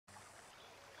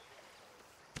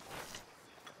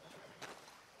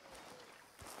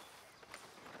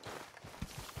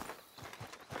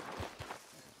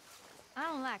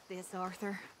like this,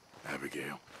 Arthur.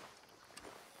 Abigail.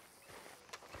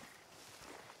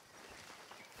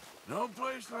 No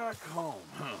place like home,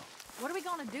 huh? What are we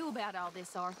gonna do about all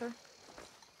this, Arthur?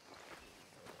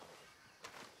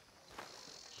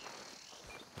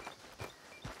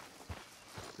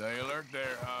 Stay alert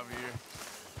there, Javier.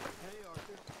 Hey,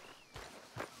 Arthur.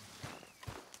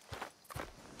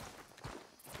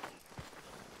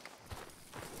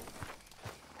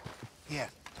 Yeah.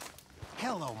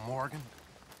 Hello, Morgan.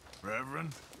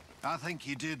 Reverend? I think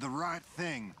you did the right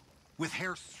thing with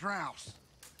Herr Strauss.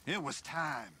 It was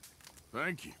time.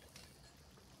 Thank you.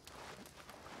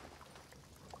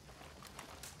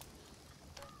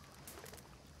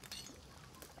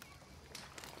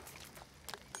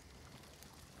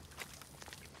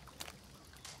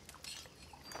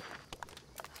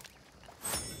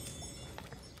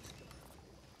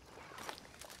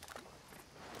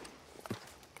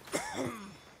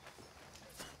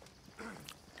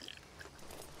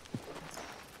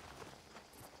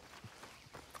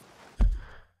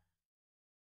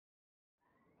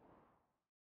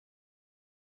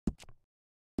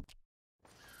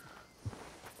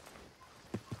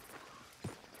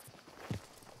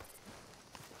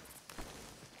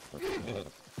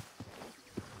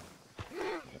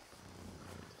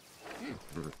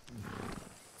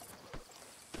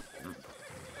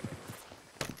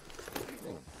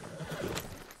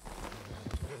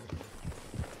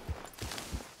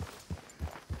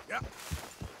 Yeah.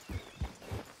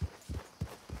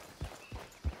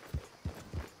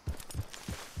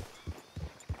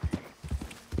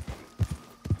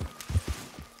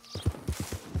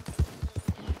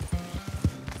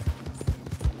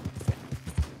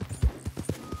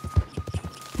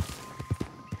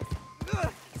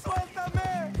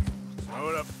 ¡Suéltame! Slow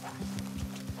it up.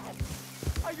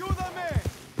 ¡Ayúdame!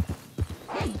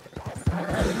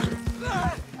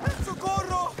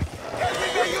 ¡Socorro! ¡Que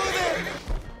alguien me ayude!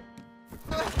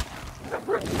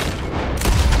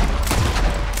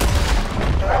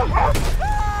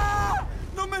 ¡Ah!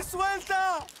 ¡No me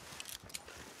suelta!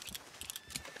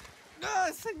 ¡Ah,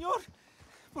 señor!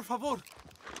 Por favor,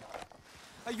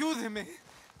 ayúdeme.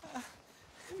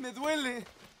 Me duele.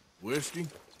 Whiskey?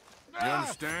 You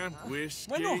understand? Whiskey?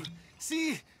 Bueno,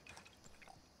 sí.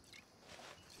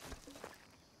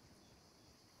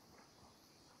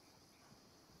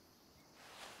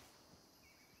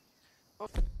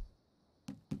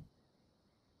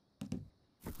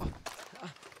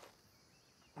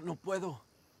 No puedo.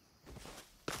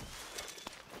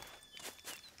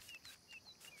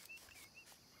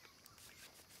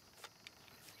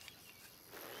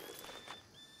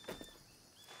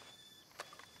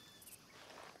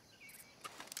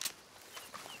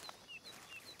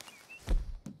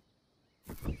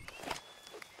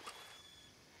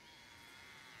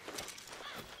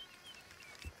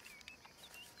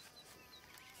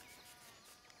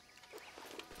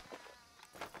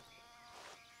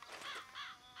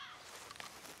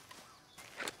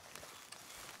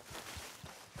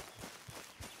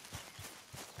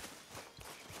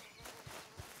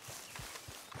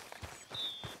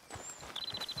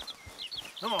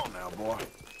 Come on now, boy.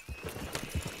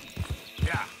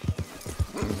 Yeah.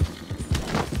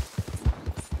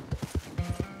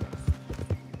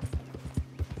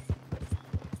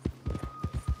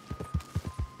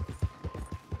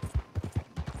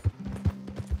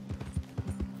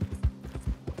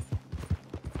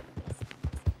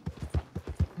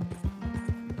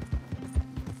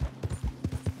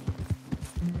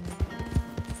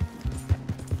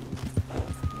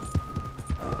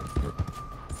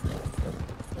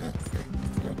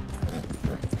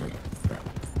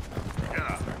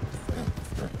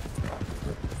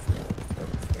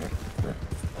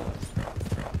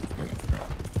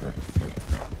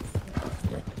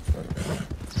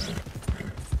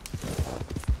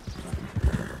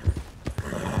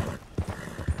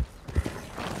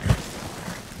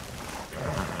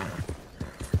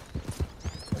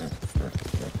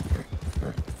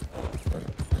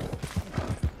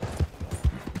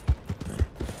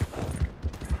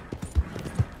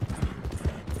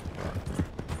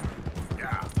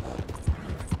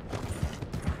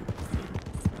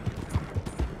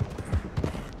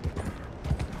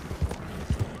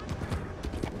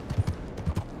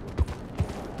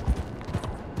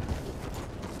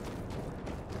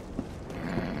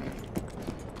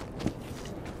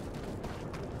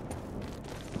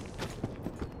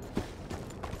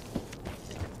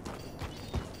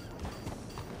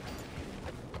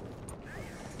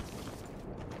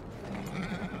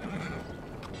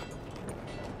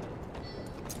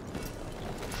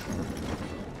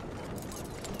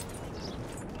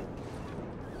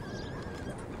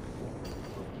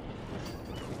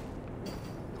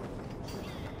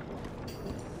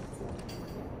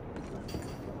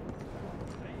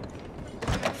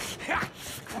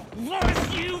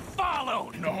 Was you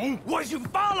followed? No. Was you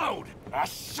followed? I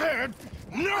said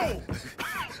no!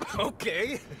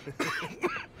 Okay.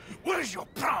 What is your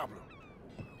problem?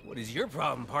 What is your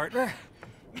problem, partner?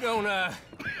 You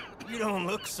don't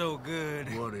look so good.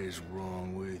 What is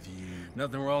wrong with you?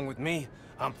 Nothing wrong with me.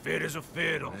 I'm fit as a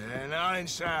fiddle. And not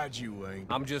inside you ain't.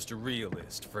 I'm just a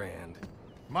realist, friend.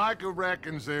 Micah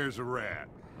reckons there's a rat.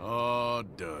 Oh,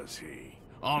 does he?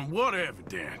 On what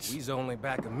evidence? We's only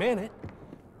back a minute.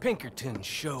 Pinkertons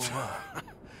show up.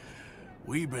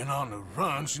 We've been on the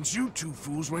run since you two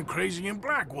fools went crazy in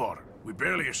Blackwater. We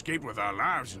barely escaped with our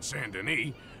lives in Saint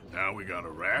Denis. Now we got a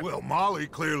rat. Well, Molly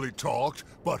clearly talked,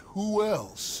 but who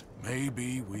else?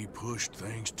 Maybe we pushed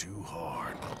things too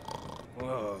hard.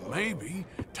 Whoa. Maybe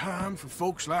time for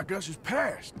folks like us is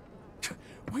past.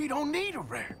 We don't need a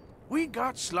rat. We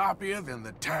got sloppier than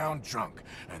the town drunk,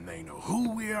 and they know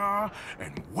who we are,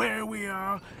 and where we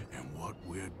are, and what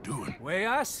we're doing. Way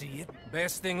I see it,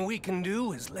 best thing we can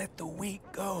do is let the week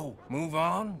go. Move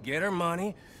on, get our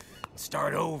money,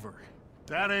 start over.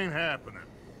 That ain't happening.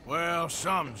 Well,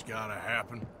 something's gotta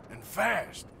happen, and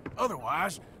fast.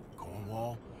 Otherwise,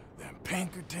 Cornwall, them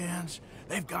Pinkertons,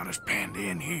 they've got us penned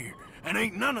in here, and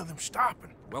ain't none of them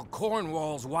stopping. Well,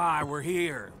 Cornwall's why we're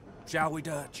here. Shall we,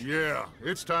 Dutch? Yeah,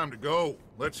 it's time to go.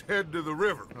 Let's head to the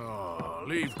river. Oh,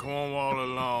 leave Cornwall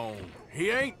alone. He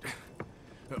ain't...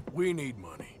 We need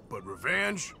money, but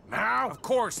revenge, now? Of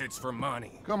course it's for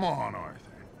money. Come on, Arthur.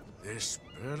 This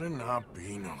better not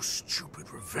be no stupid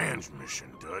revenge mission,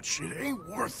 Dutch. It ain't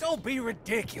worth it. Don't be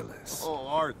ridiculous. Oh,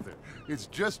 Arthur, it's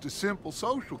just a simple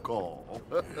social call.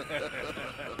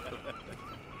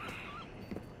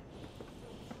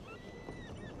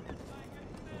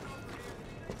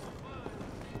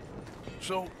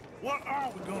 So, what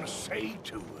are we gonna say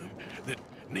to him that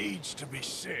needs to be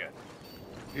said?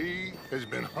 He has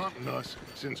been hunting us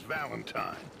since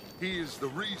Valentine. He is the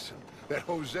reason that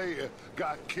Hosea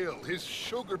got killed. His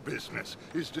sugar business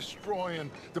is destroying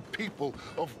the people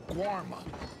of Guarma.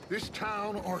 This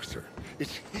town, Arthur,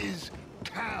 it's his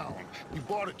town. He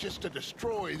bought it just to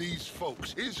destroy these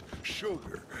folks. His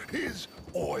sugar, his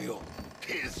oil,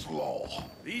 his law.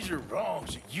 These are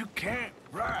wrongs that you can't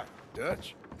right,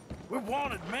 Dutch. We're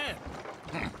wanted men.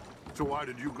 So why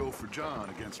did you go for John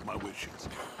against my wishes?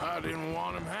 I didn't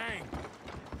want him hanged.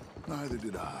 Neither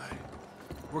did I.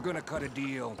 We're gonna cut a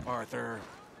deal, Arthur.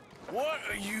 What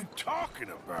are you talking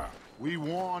about? We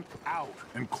want out,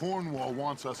 and Cornwall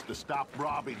wants us to stop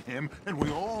robbing him, and we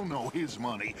all know his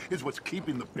money is what's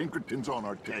keeping the Pinkertons on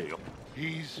our tail.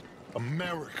 He's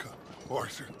America,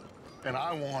 Arthur, and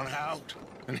I want out,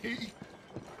 and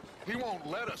he won't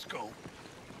let us go.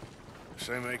 This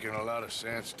ain't making a lot of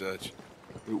sense, Dutch.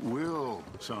 It will,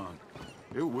 son.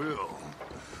 It will.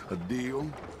 A deal,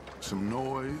 some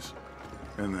noise,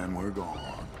 and then we're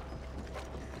gone.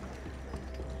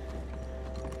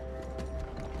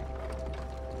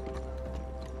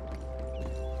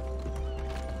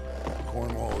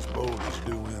 Cornwall's boat is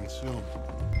due in soon.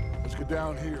 Let's get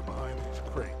down here behind these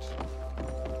crates.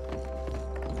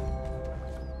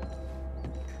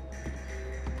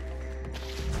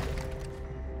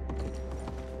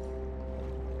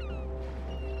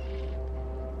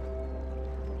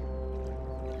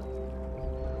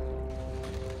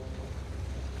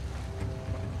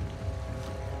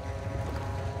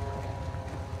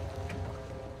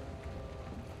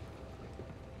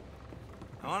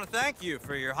 I want to thank you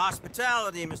for your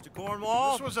hospitality, Mr.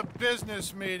 Cornwall. This was a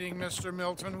business meeting, Mr.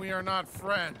 Milton. We are not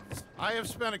friends. I have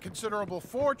spent a considerable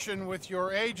fortune with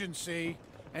your agency,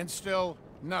 and still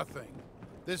nothing.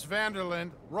 This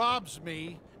Vanderland robs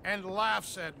me and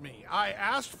laughs at me. I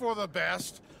asked for the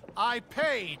best. I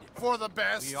paid for the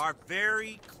best. We are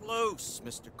very close,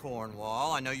 Mr.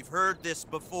 Cornwall. I know you've heard this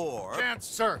before. Chance,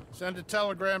 sir, send a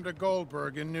telegram to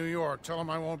Goldberg in New York. Tell him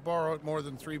I won't borrow it more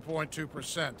than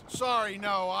 3.2%. Sorry,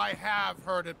 no, I have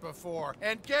heard it before.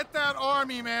 And get that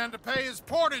army man to pay his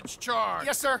portage charge.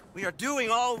 Yes, sir. We are doing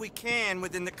all we can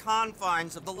within the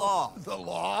confines of the law. The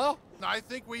law? I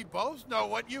think we both know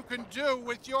what you can do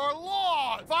with your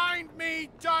law. Find me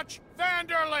Dutch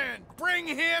Vanderland. Bring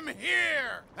him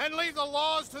here. And leave the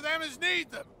laws to them as need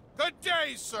them. Good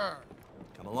day, sir.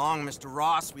 Come along, Mr.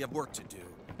 Ross. We have work to do.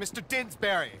 Mr.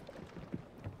 Didsbury.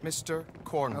 Mr.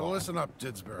 Cornwall. Now listen up,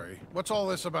 Didsbury. What's all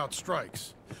this about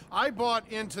strikes? I bought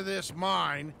into this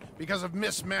mine because of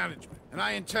mismanagement, and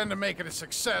I intend to make it a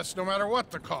success no matter what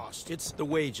the cost. It's the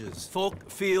wages. Folk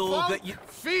feel that you...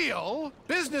 Feel?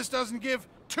 Business doesn't give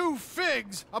two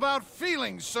figs about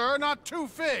feelings, sir, not two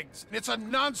figs. It's a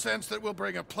nonsense that will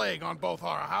bring a plague on both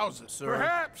our houses. Sir.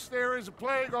 Perhaps there is a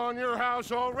plague on your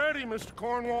house already, Mr.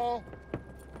 Cornwall.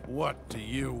 What do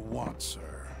you want,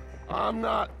 sir? I'm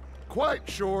not quite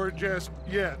sure just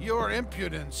yet. Your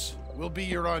impudence will be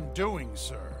your undoing,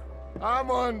 sir.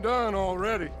 I'm undone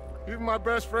already. Even my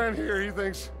best friend here, he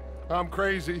thinks I'm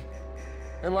crazy.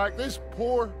 And like this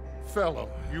poor fellow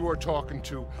you are talking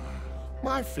to,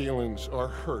 my feelings are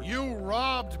hurt. You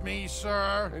robbed me,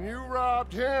 sir. And you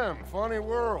robbed him. Funny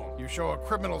world. You show a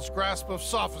criminal's grasp of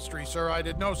sophistry, sir. I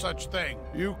did no such thing.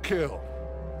 You kill.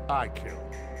 I kill.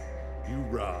 You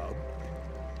rob.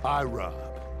 I rob.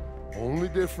 Only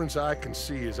difference I can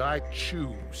see is I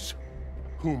choose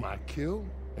whom I kill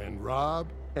and rob,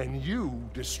 and you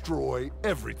destroy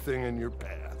everything in your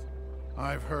path.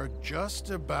 I've heard just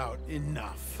about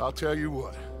enough. I'll tell you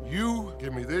what. You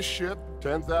give me this ship,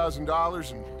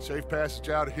 $10,000, and safe passage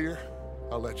out of here,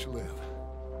 I'll let you live.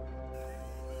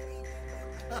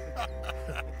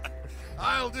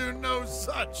 I'll do no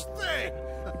such thing.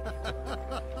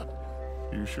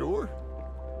 You sure?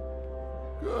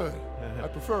 Good. I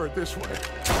prefer it this way.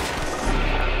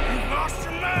 You've lost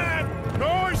your mind!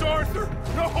 Noise, Arthur!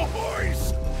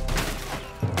 Noise!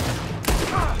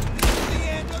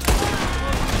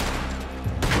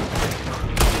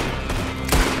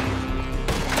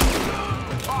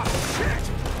 Oh, shit!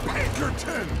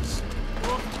 Pinkertons!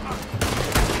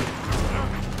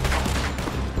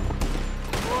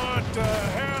 What the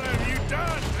hell have you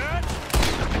done, Dutch?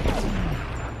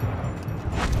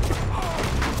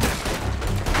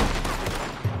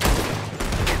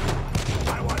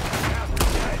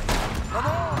 Come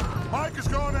on! Mike is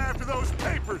going after those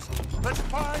papers. Let's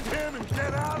find him and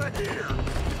get out of here.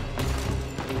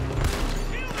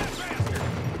 Kill that bastard!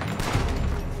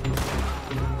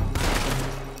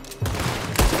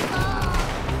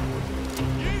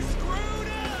 You screwed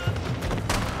up!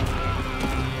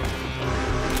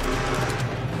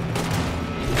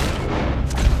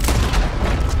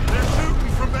 They're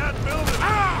shooting from that building.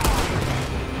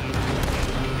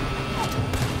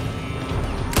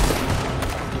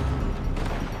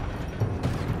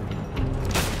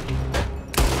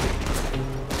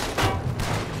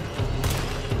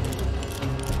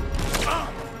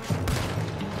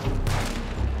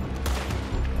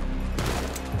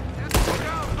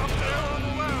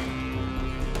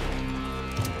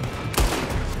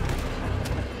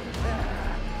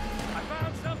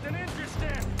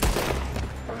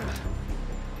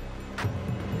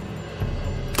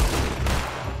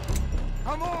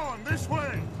 Come on, this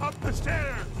way, up the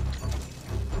stairs.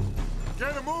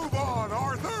 Get a move on,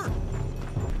 Arthur.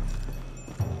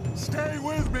 Stay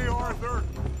with me, Arthur.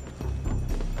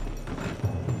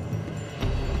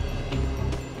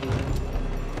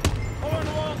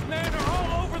 Cornwall's men are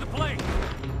all over the place.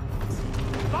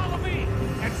 Follow me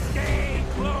and stay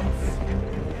close.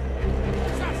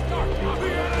 Just start. We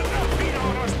had enough beat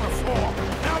on us before.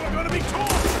 Now we're gonna be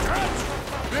torched, Dutch!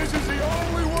 This is the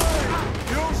only way.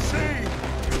 You'll see.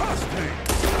 Trust me!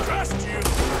 Trust you!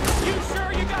 You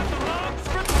sure you got the lungs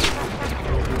for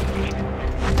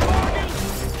bargain?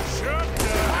 Shut the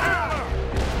hell up!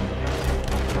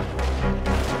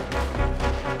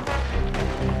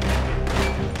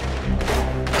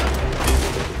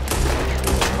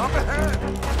 Up ahead.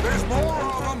 There's more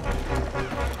of them.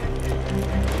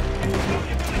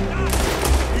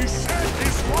 You said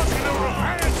this wasn't a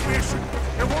revenge mission!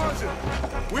 It wasn't.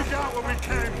 We got what we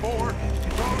came for.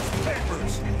 Those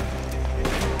papers.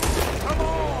 Come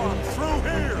on, through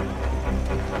here.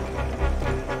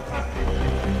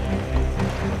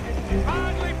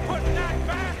 Finally put that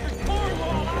bastard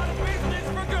Cornwall out of business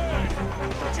for good.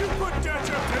 Did you put Dutch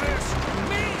up to this?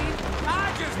 Me? I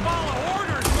just follow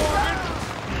orders, Morgan.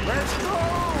 Let's go.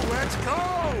 Let's go.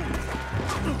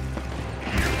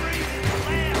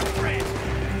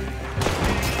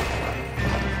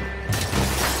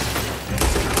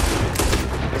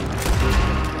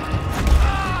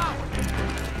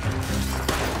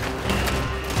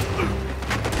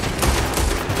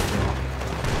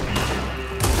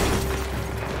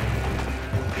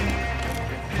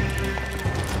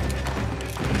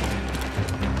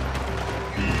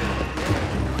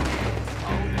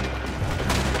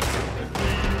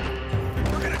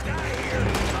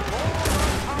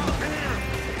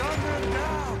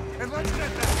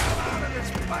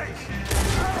 Last friend.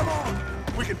 Come on!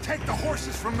 We can take the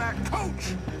horses from that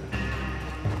coach!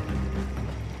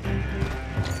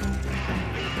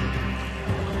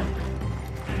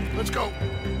 Let's go!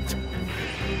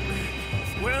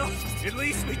 Well, at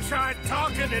least we tried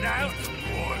talking it out.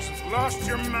 Boys have lost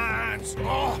your minds.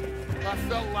 Oh, I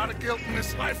felt a lot of guilt in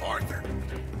this life, Arthur.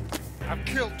 I've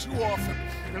killed too often,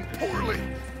 and poorly,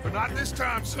 but not this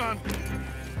time, son.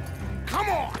 Come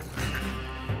on!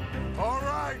 All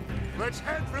right, let's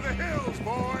head for the hills,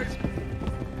 boys.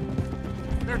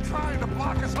 They're trying to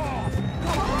block us off!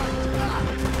 All right!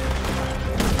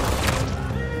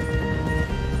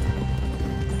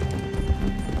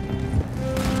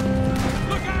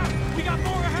 Look out! We got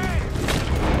more ahead!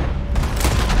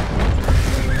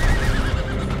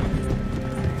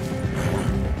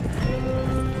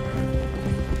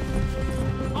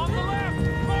 On the left!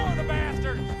 More of the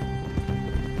bastards!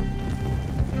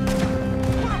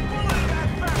 Put a bullet in that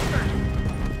bastard!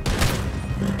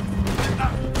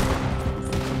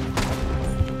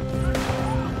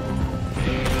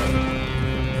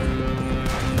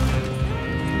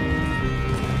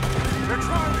 They're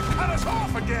trying to cut us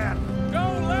off again! Go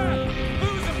left!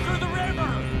 Lose them through the river!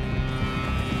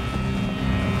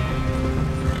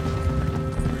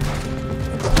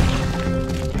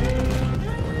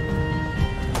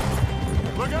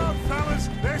 Look out, fellas!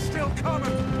 They're still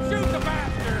coming! Shoot the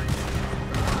bastards!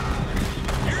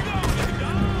 Here goes! Here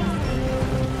goes!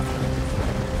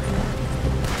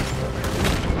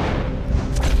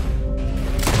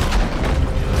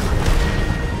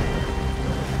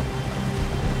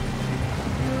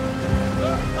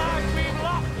 Looks like we've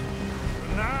lost them.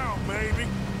 Now, maybe.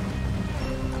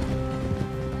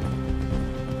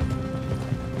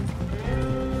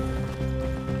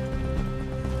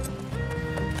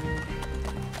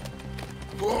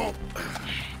 Whoa.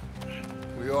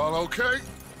 We all okay?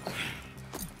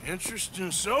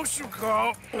 Interesting social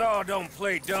call. Oh, don't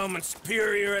play dumb and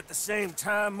superior at the same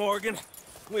time, Morgan.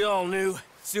 We all knew,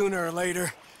 sooner or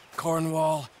later,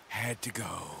 Cornwall had to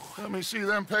go. Let me see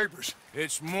them papers.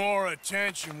 It's more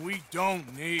attention we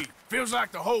don't need. Feels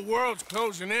like the whole world's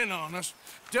closing in on us.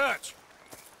 Dutch,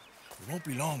 it won't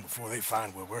be long before they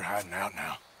find where we're hiding out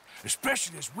now.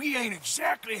 Especially as we ain't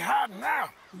exactly hiding out.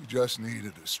 We just need a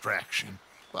distraction.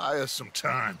 Buy us some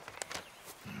time.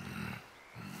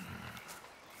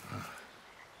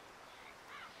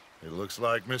 It looks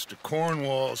like Mr.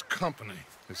 Cornwall's company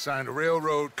has signed a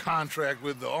railroad contract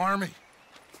with the army.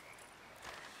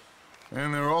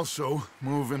 And they're also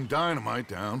moving dynamite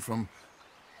down from,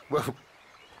 well,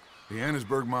 the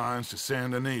Annesburg mines to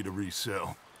Saint Denis to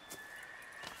resell.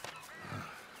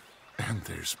 And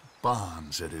there's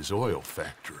bonds at his oil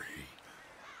factory.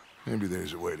 Maybe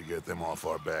there's a way to get them off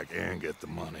our back and get the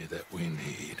money that we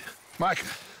need. Micah,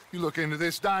 you look into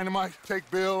this dynamite. Take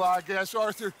Bill, I guess.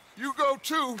 Arthur, you go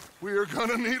too. We are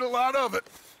gonna need a lot of it.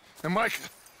 And Micah,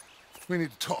 we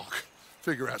need to talk.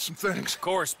 Figure out some things. Of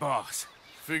course, boss.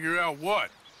 Figure out what?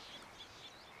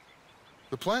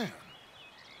 The plan.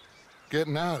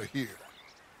 Getting out of here.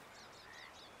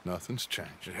 Nothing's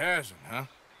changed. It hasn't, huh?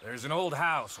 There's an old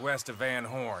house west of Van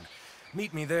Horn.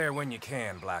 Meet me there when you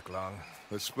can, Black Lung.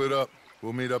 Let's split up.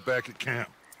 We'll meet up back at camp.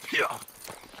 Yeah.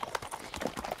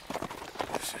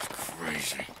 This is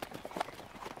crazy.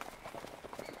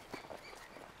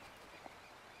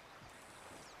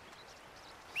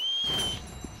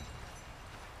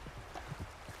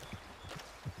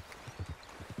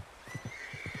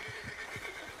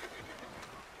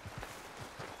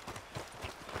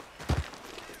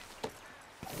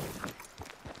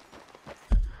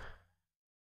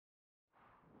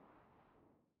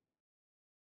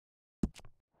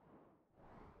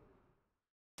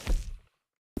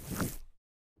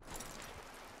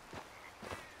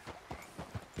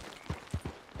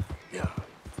 Yeah.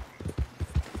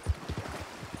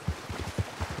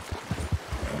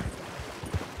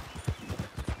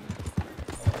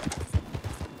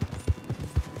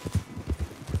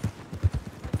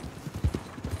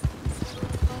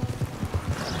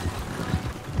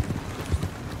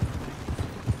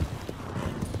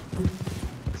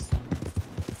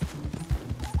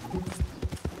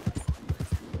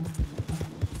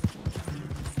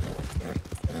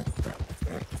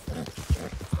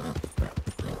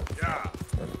 Yeah.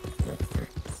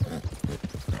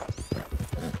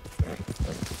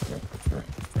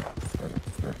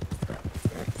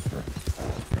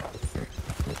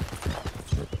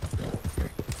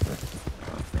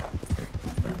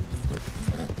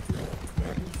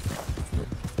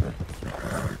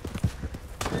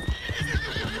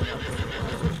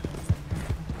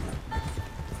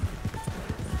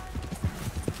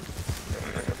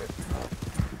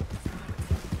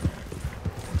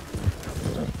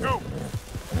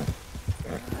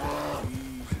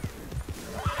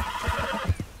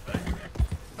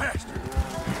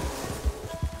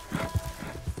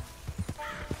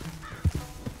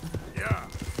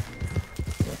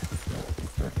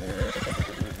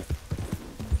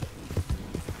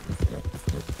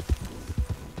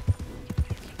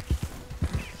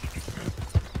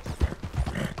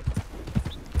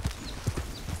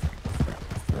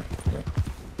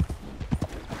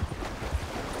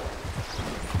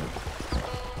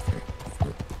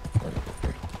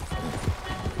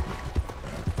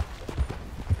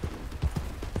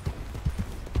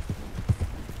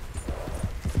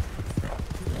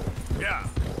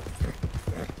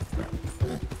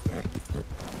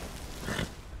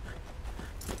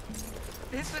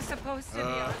 This was supposed to be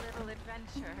our little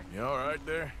adventure. You all right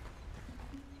there?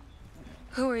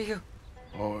 Who are you?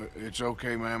 Oh, it's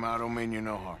okay, ma'am. I don't mean you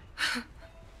no harm.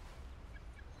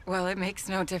 Well, it makes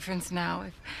no difference now.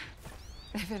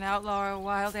 If an outlaw or a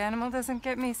wild animal doesn't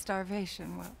get me,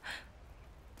 starvation will.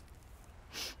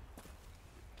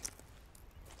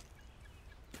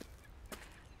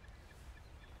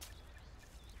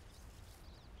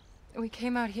 We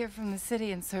came out here from the city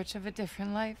in search of a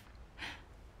different life.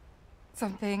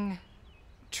 Something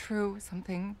true,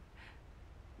 something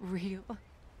real.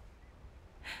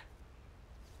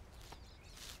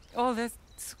 All this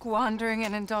squandering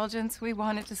and indulgence, we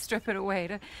wanted to strip it away,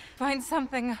 to find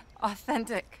something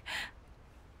authentic.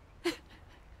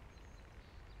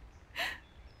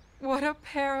 What a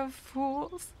pair of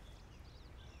fools.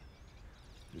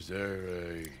 Is there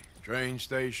a train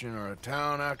station or a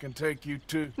town I can take you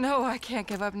to? No, I can't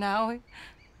give up now.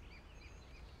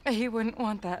 He wouldn't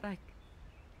want that.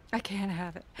 I can't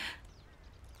have it.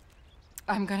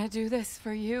 I'm gonna do this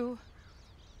for you,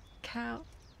 Cal.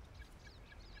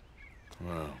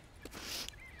 Well,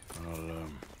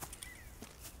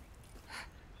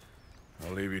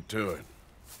 I'll leave you to it.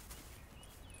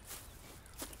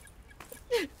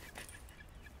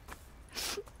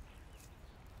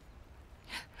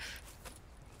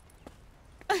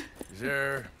 Is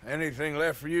there anything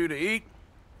left for you to eat?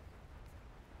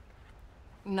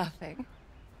 Nothing.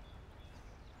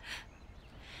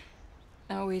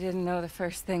 No, we didn't know the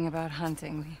first thing about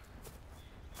hunting. We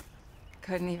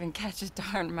couldn't even catch a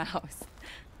darn mouse.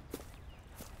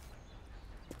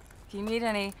 If you need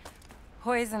any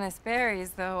poisonous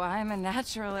berries, though, I'm a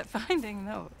natural at finding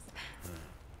those.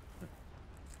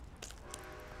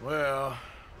 Well,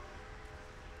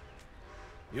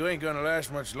 you ain't gonna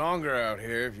last much longer out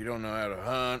here if you don't know how to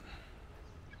hunt.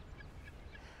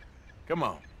 Come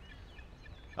on.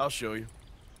 I'll show you.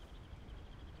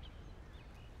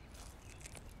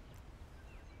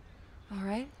 All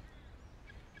right.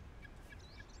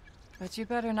 But you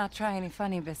better not try any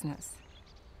funny business.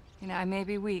 You know, I may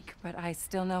be weak, but I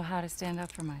still know how to stand up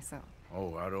for myself.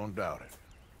 Oh, I don't doubt it.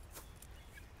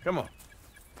 Come on.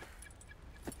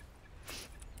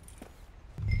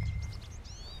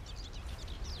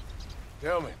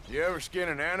 Tell me, you ever skin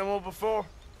an animal before?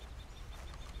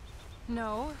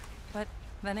 No, but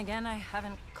then again, I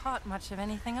haven't caught much of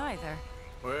anything either.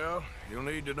 Well, you'll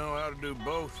need to know how to do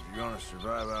both if you're gonna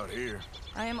survive out here.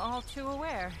 I am all too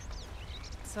aware.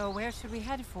 So where should we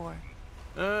head for?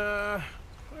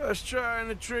 Let's try in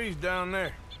the trees down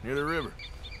there, near the river.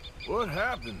 What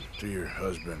happened to your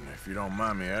husband, if you don't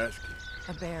mind me asking?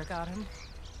 A bear got him.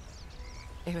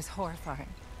 It was horrifying.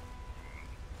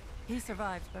 He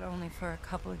survived, but only for a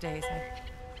couple of days.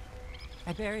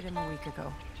 I buried him a week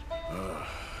ago.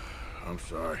 I'm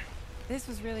sorry. This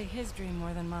was really his dream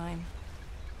more than mine.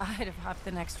 I'd have hopped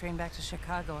the next train back to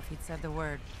Chicago if he'd said the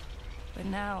word. But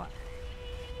now,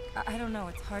 I don't know,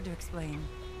 it's hard to explain.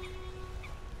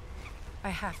 I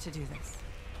have to do this.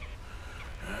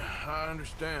 I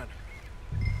understand.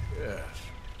 Yes,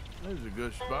 this is a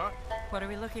good spot. What are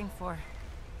we looking for?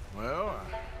 Well,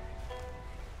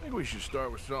 I think we should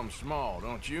start with something small,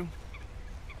 don't you?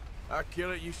 I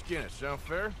kill it, you skin it. Sound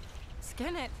fair?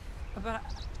 Skin it? But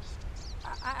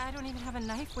I don't even have a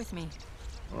knife with me.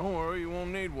 Don't worry, you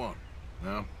won't need one.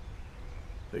 Now,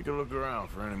 take a look around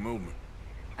for any movement.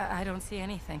 I don't see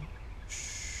anything.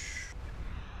 Shh.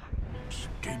 Just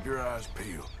keep your eyes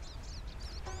peeled.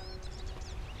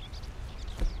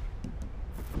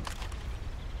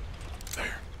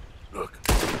 There. Look.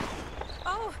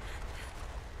 Oh!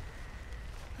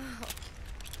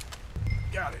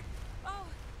 Got it. Oh!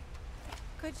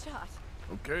 Good shot.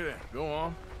 Okay then, go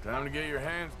on. Time to get your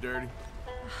hands dirty.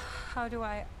 How do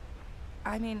I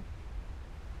mean...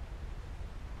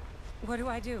 What do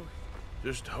I do?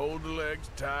 Just hold the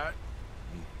legs tight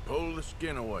and pull the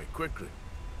skin away quickly.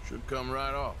 Should come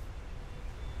right off.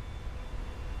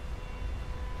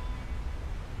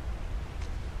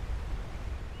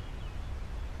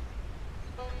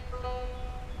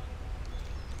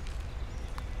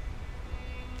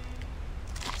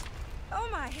 Oh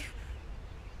my!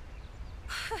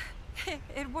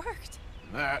 It worked.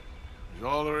 That is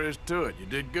all there is to it. You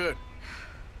did good.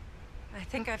 I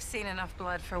think I've seen enough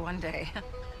blood for one day.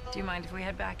 Do you mind if we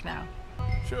head back now?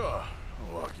 Sure,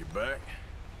 I'll walk you back.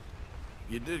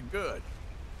 You did good.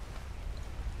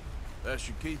 That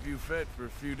should keep you fed for a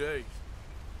few days.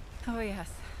 Oh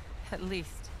yes, at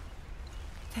least.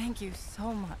 Thank you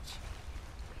so much.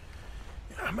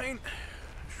 I mean,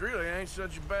 this really ain't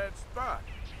such a bad spot.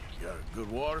 You got a good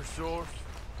water source.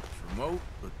 It's remote,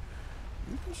 but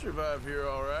you can survive here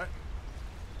all right.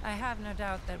 I have no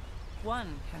doubt that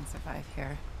one can survive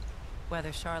here.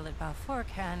 Whether Charlotte Balfour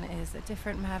can is a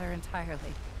different matter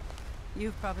entirely.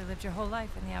 You've probably lived your whole life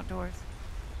in the outdoors.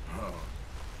 Oh,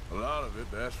 a lot of it,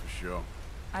 that's for sure.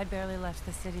 I'd barely left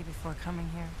the city before coming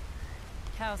here.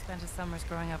 Cal spent his summers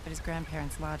growing up at his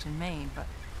grandparents' lodge in Maine, but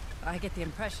I get the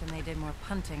impression they did more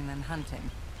punting than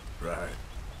hunting. Right.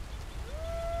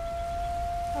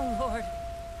 Oh, Lord.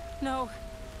 No.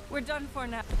 We're done for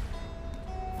now.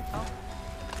 Oh.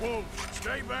 Whoa,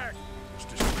 stay back. It's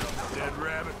just a dead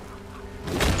rabbit.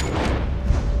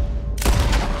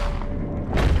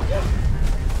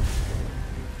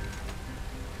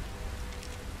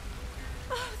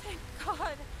 Oh, thank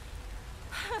God.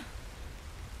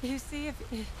 You see,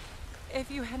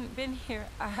 if you hadn't been here,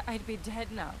 I'd be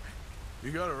dead now.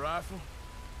 You got a rifle?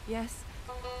 Yes.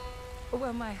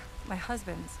 Well, my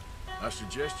husband's. I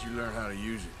suggest you learn how to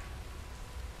use it.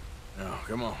 Now,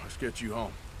 come on, let's get you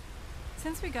home.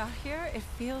 Since we got here, it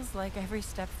feels like every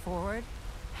step forward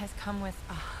has come with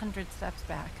 100 steps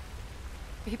back.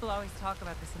 People always talk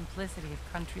about the simplicity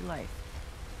of country life,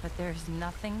 but there's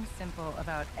nothing simple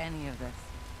about any of this.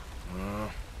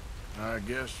 I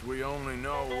guess we only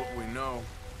know what we know.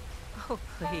 Oh,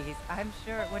 please. I'm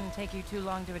sure it wouldn't take you too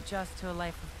long to adjust to a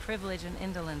life of privilege and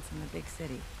indolence in the big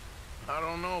city. I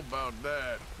don't know about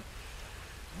that.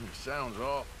 It sounds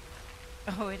awful.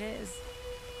 Oh, it is.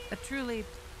 A truly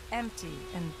empty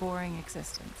and boring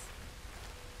existence.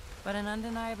 But an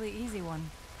undeniably easy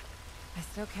one. I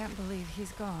still can't believe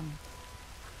he's gone.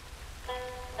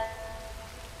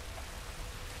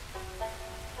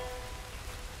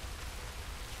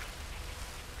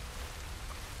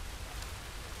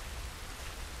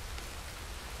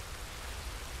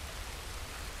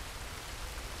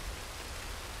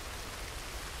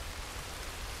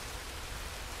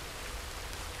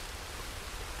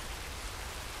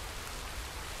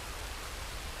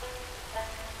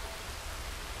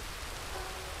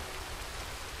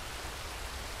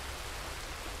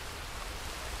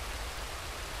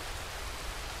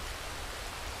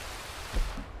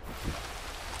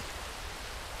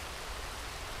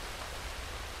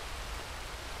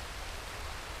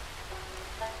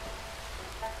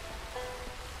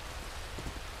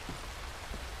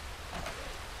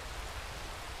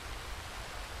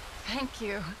 Thank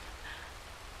you.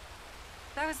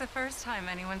 That was the first time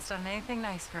anyone's done anything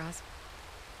nice for us.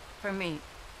 For me,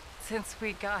 since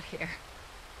we got here.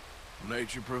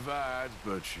 Nature provides,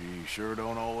 but she sure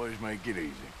don't always make it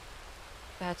easy.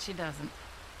 That she doesn't.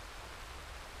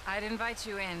 I'd invite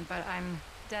you in, but I'm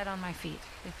dead on my feet,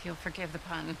 if you'll forgive the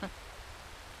pun.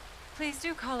 Please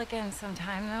do call again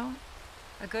sometime, though.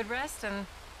 A good rest, and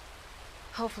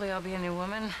hopefully I'll be a new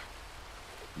woman.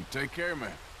 You take care,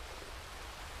 man.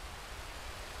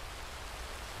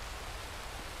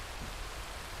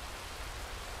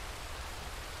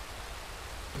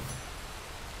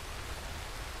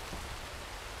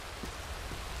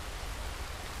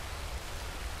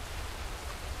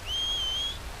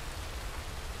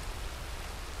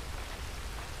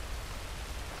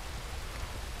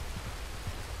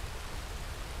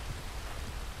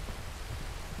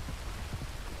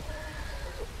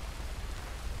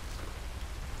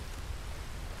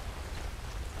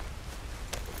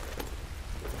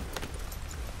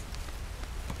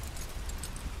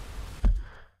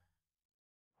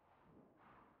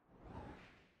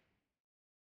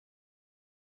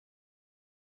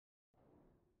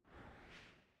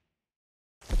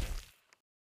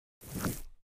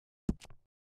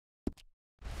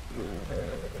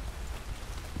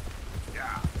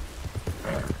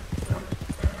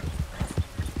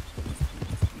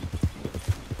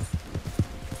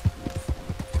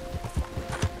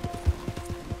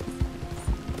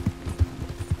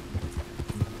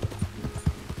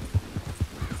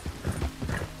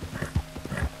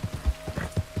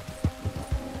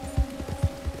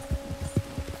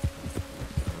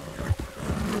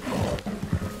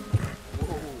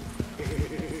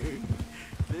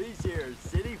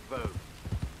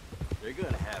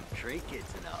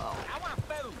 Trinkets and all. I want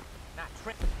food, not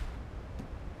trinkets.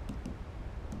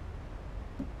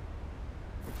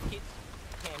 Kids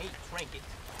can't eat trinkets.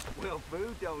 Well,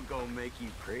 food don't gonna make you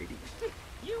pretty.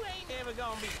 You ain't never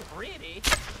gonna be pretty.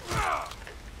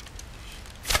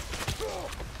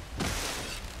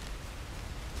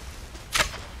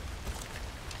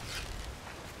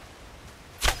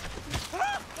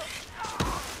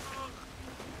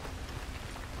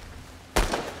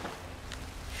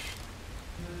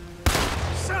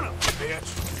 Son of a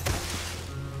bitch!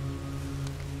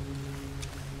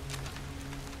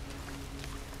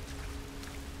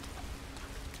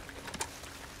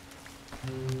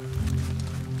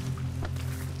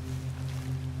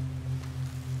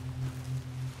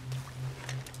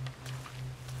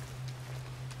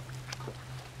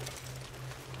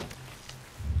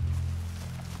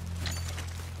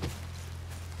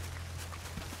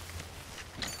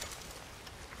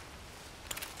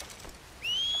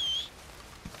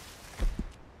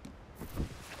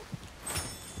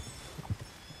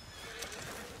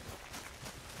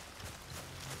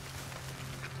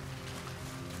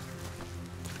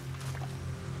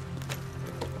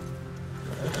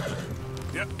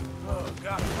 Yep. Oh,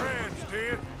 got friends, do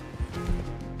you?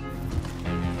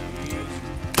 You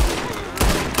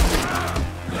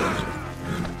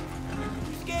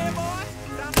scared, boy?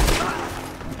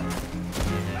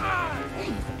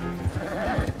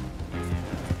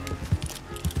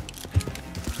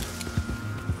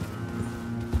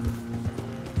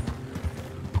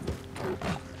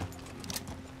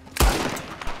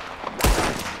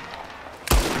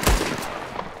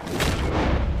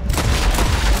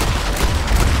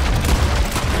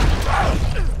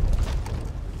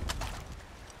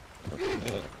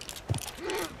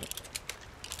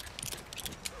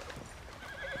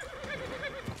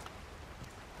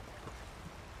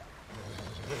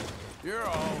 You're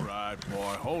all right,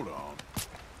 boy. Hold on.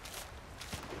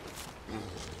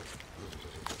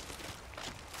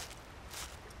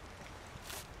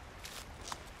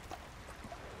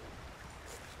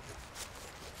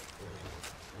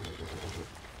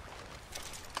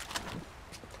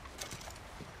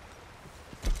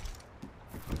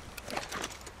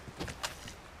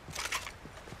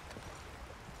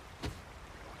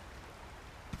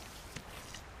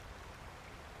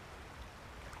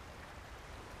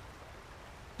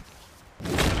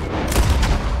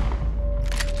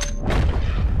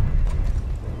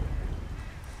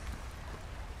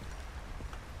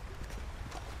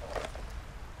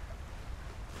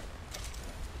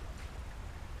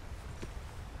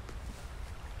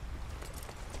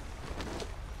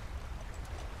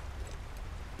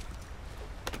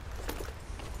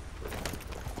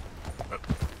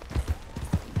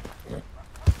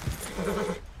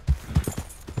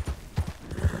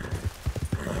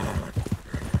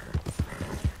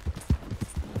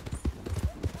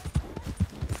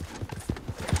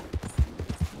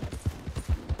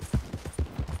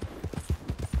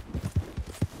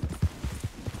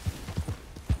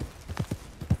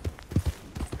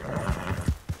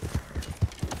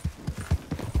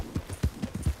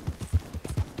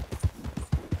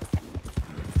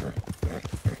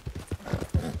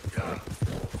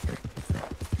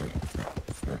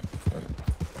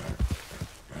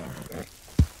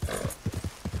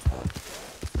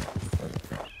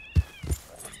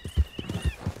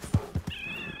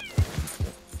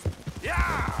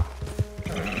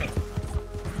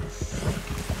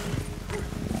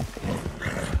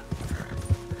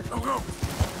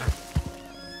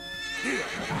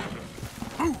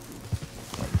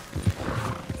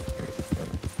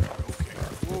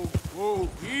 Whoa,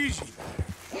 easy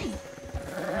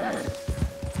there.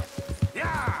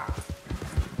 Yeah!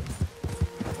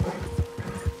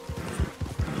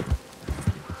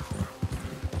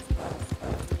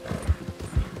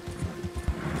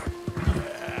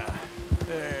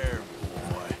 There,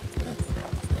 boy.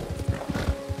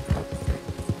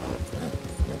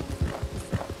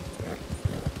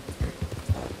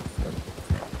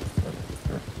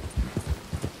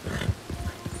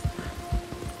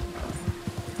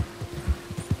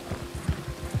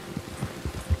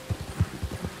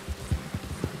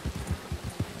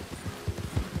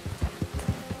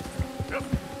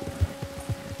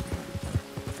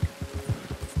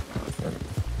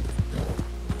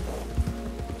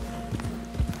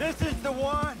 This is the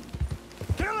one.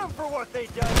 Kill them for what they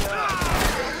done to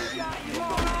us. We got you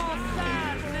on all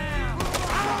sides now.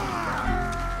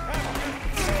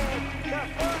 That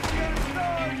fun's gonna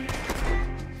start.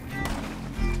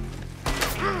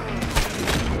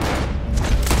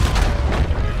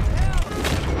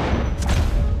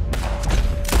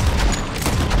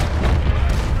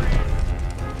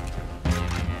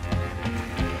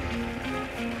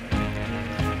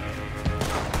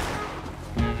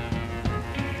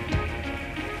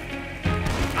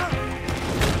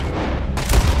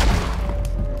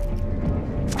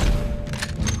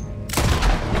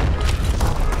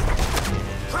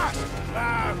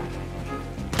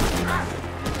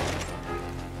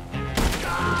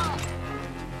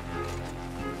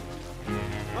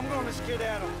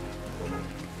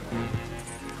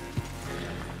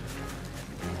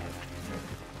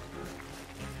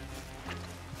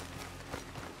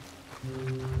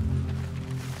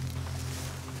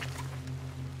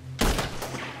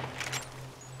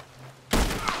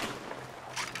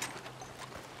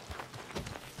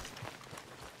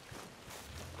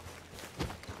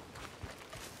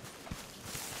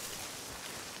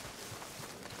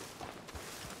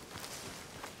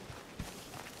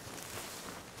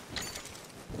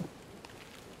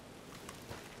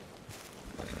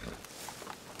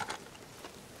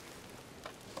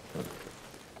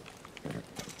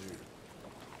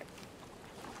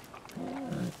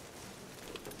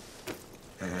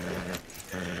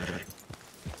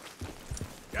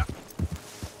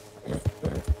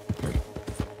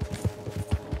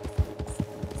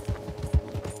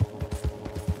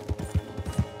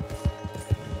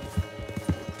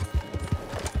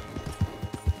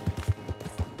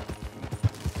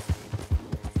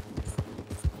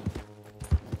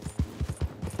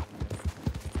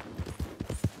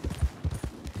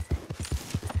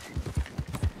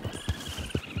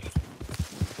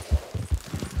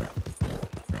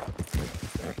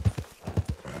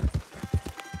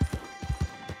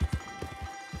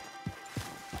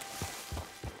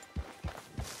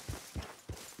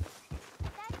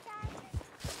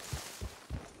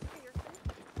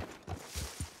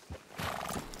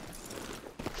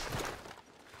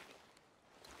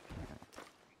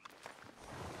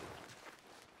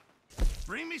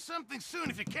 Bring me something soon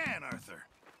if you can, Arthur.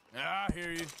 Yeah, I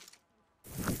hear you.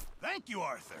 Thank you,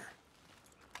 Arthur.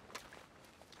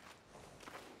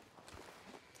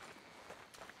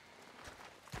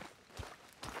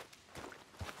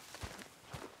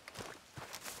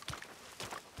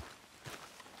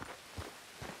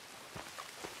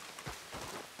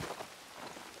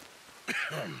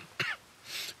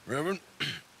 Reverend?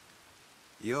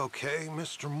 You okay,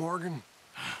 Mr. Morgan?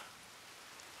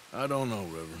 I don't know,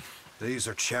 Reverend. These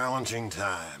are challenging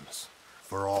times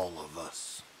for all of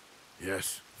us.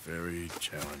 Yes, very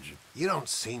challenging. You don't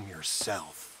seem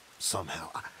yourself, somehow.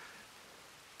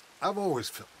 I've always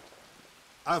felt...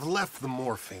 I've left the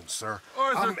morphine, sir.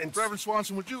 Arthur, Reverend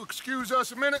Swanson, would you excuse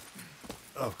us a minute?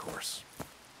 Of course.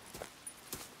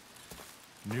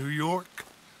 New York.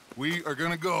 We are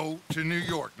gonna go to New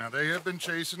York. Now, they have been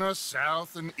chasing us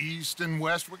south and east and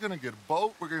west. We're gonna get a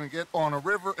boat, we're gonna get on a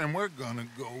river, and we're gonna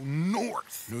go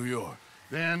north. New York.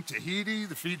 Then Tahiti,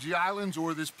 the Fiji Islands,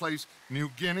 or this place,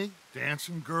 New Guinea,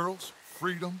 dancing girls,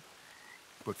 freedom.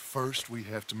 But first, we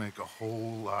have to make a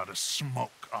whole lot of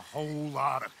smoke, a whole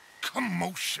lot of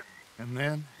commotion. And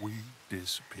then we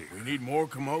disappear. We need more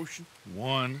commotion?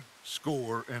 1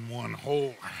 score and 1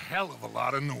 whole hell of a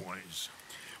lot of noise.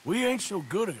 We ain't so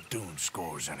good at doing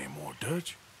scores anymore,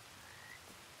 Dutch.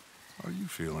 Are you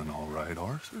feeling all right,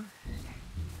 Arthur?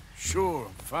 Sure,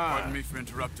 I'm fine. Pardon me for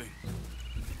interrupting.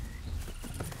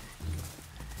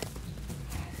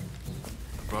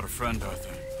 I brought a friend,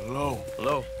 Arthur. Hello.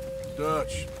 Hello.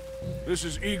 Dutch. This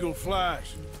is Eagle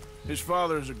Flies. His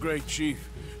father is a great chief.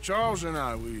 Charles and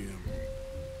I, we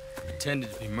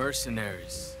pretended to be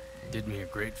mercenaries. Did me a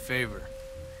great favor.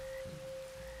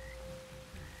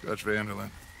 Dutch Vanderlyn,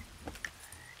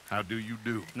 how do you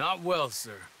do? Not well,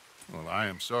 sir. Well, I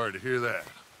am sorry to hear that.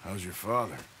 How's your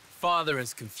father? Father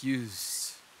has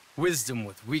confused wisdom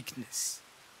with weakness.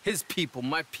 His people,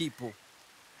 my people.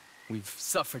 We've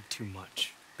suffered too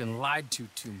much. Been lied to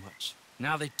too much.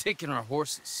 Now they've taken our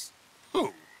horses.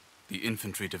 Who? The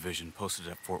infantry division posted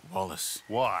at Fort Wallace.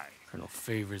 Why? Colonel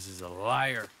Favors is a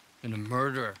liar and a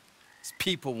murderer. His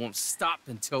people won't stop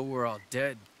until we're all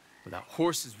dead. Without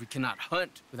horses, we cannot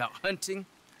hunt. Without hunting,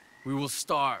 we will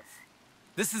starve.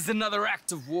 This is another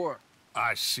act of war.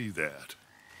 I see that.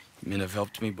 Men have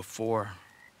helped me before,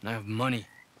 and I have money.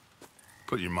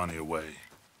 Put your money away,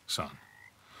 son.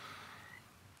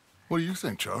 What do you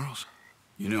think, Charles?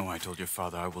 You know I told your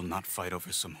father I will not fight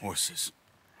over some horses.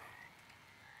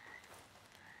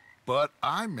 But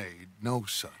I made no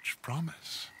such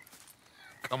promise.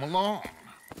 Come along.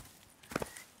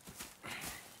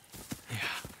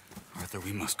 Arthur,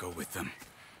 we must go with them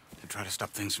to try to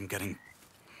stop things from getting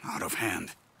out of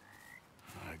hand.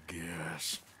 I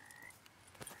guess.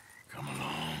 Come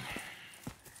along.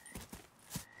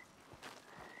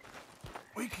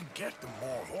 We can get them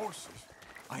more horses.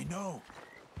 I know.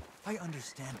 I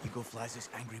understand Eagle Flies is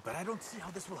angry, but I don't see how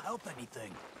this will help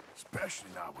anything. Especially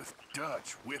not with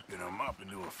Dutch whipping them up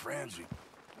into a frenzy.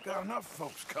 Got enough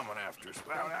folks coming after us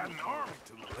without adding an army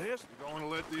to the list. You going to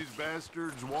let these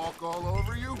bastards walk all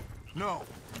over you? No,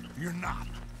 you're not.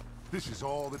 This is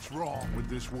all that's wrong with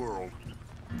this world.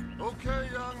 Okay,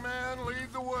 young man,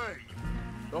 lead the way.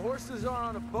 The horses are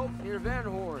on a boat near Van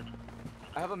Horn.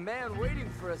 I have a man waiting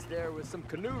for us there with some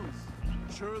canoes.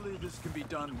 Surely this can be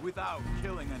done without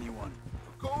killing anyone.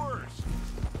 Of course.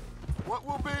 What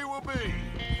will be.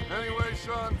 Anyway,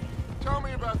 son, tell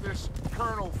me about this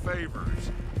Colonel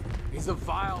Favors. He's a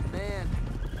vile man.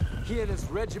 He and his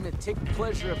regiment take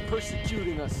pleasure in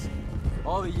persecuting us.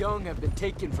 All the young have been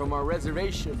taken from our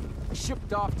reservation,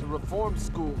 shipped off to reform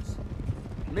schools.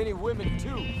 Many women,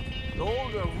 too. The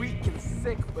old are weak and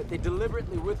sick, but they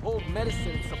deliberately withhold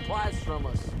medicine and supplies from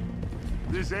us.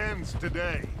 This ends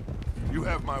today. You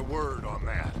have my word on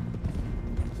that.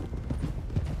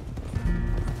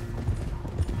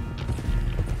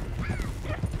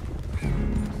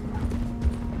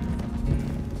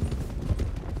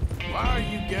 Why are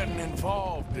you getting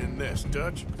involved in this,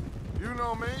 Dutch? You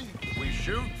know me. We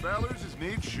shoot fellers as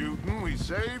need shooting. We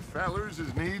save fellers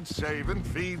as need saving.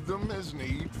 Feed them as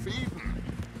need feeding.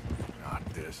 Not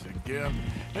this again.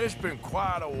 It's been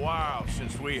quite a while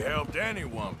since we helped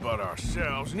anyone but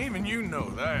ourselves, and even you know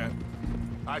that.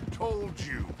 I told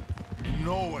you.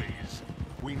 Noise.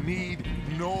 We need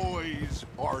noise,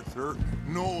 Arthur.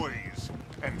 Noise.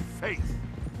 And faith.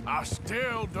 I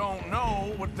still don't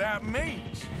know what that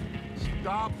means.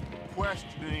 Stop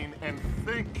questioning and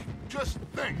think. Just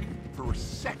think for a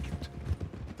second.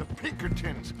 The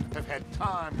Pinkertons have had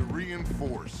time to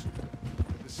reinforce.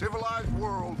 The civilized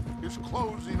world is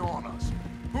closing on us.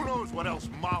 Who knows what else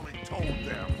Molly told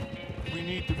them? We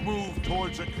need to move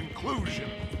towards a conclusion.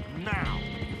 now.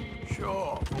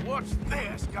 Sure, but what's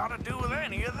this got to do with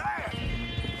any of that?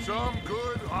 Some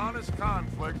good, honest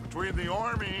conflict between the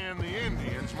army and the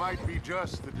Indians might be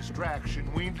just the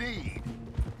distraction we need.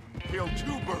 Kill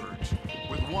two birds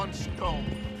with one stone.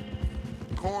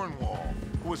 Cornwall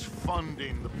was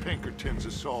funding the Pinkertons'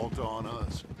 assault on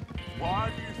us.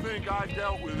 Why do you think I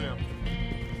dealt with him?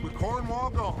 With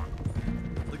Cornwall gone,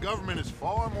 the government is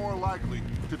far more likely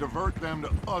to divert them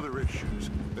to other issues,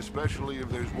 especially if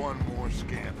there's one more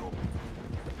scandal.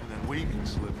 And then we can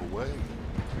slip away.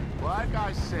 Like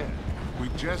I said, we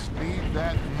just need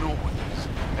that noise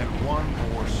and one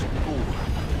more score.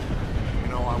 You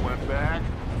know, I went back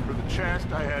for the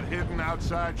chest I had hidden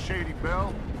outside Shady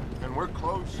Belle, and we're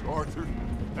close, Arthur.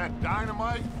 That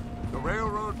dynamite, the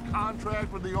railroad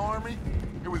contract with the army,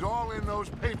 it was all in those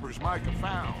papers Micah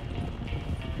found.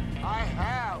 I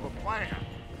have a plan.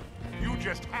 You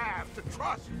just have to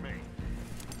trust me.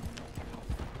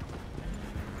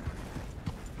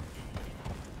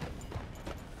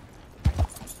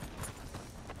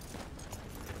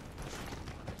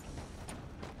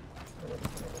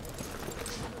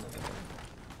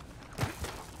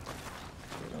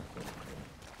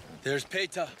 There's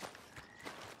Peta.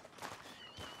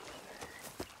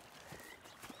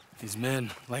 These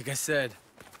men, like I said,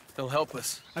 they'll help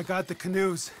us. I got the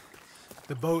canoes.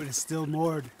 The boat is still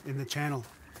moored in the channel.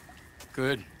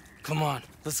 Good. Come on,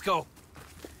 let's go.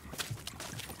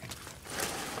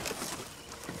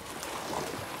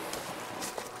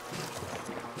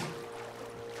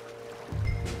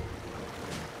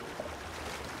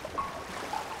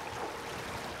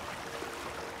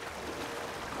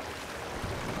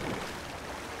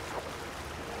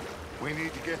 We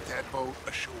need to get that boat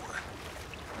ashore.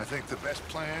 I think the best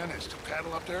plan is to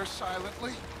paddle up there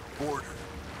silently, board her.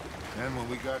 Then when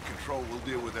we got control, we'll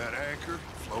deal with that anchor,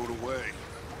 float away.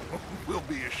 We'll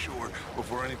be ashore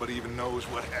before anybody even knows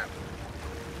what happened.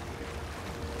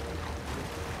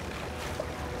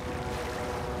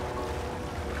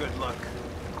 Good luck.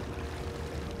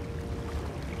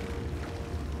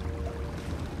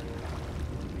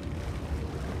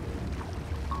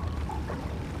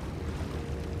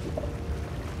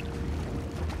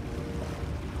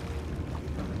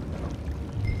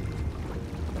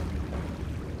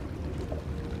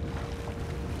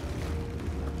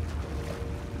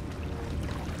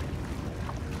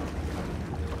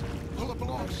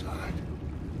 Alongside,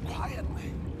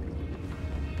 quietly.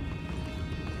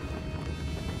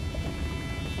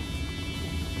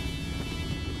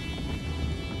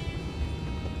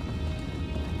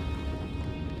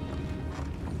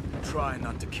 Try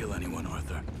not to kill anyone,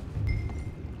 Arthur.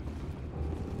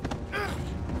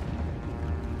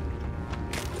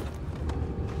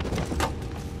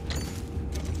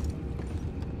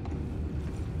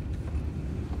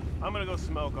 I'm gonna go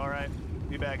smoke, all right?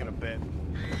 Be back in a bit.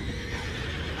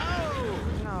 Oh,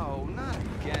 no, not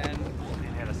again.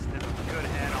 Ain't had a sniff of a good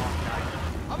head all night.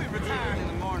 I'll be retiring in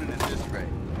the morning at this rate.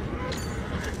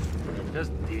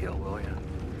 Just deal, will ya?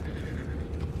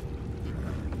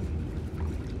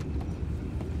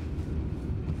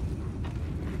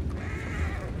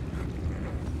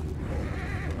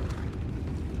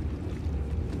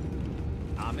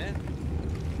 I'm in.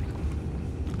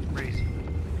 Reason.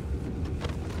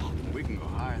 We can go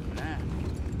higher than that.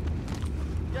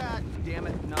 God damn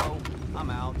it, no. I'm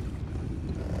out.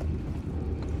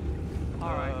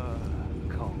 All right.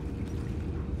 Cool.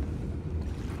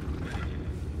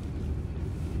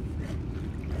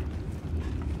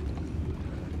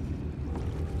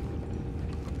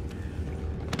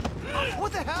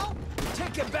 What the hell?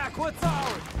 Take it back, what's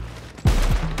ours?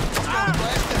 Ah!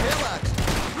 Blast the hell out of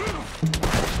you.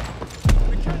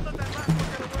 We can't let that last one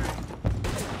get away.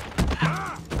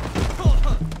 Ah!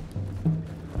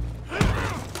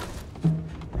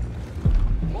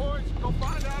 Boys, go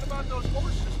find out about those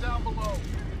horses down below.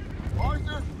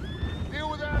 Arthur, deal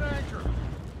with that anchor.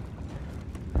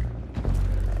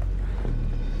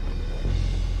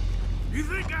 You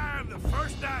think I have the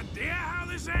first idea how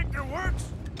this anchor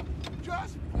works?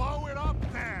 Just blow it up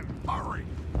then. Hurry.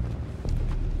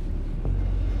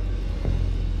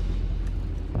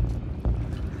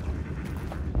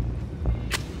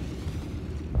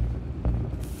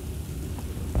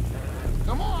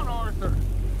 Come on, Arthur.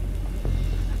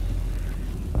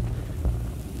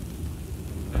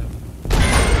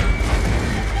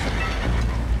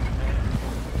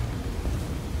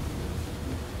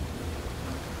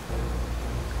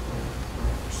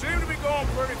 Seem to be going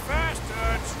pretty fast,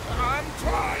 Dutch. I'm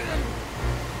trying.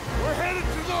 We're headed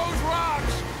to those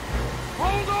rocks.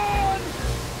 Hold on.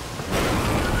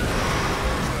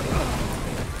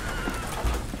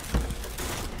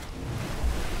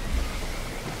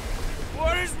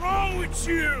 with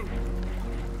you?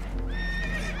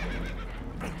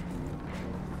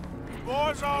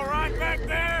 Boys all right back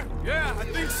there? Yeah, I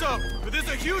think so. But there's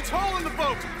a huge hole in the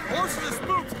boat. Horses are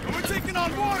spooked, and we're taking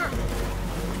on water.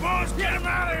 Boys, get him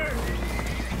out of here!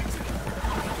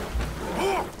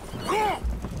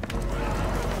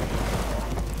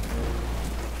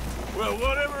 Well,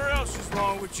 whatever else is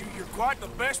wrong with you, you're quite the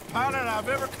best pilot I've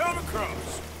ever come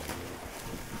across.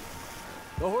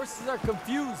 The horses are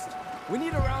confused. We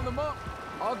need to round them up.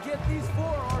 I'll get these 4,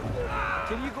 Arthur.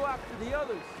 Can you go after the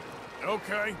others?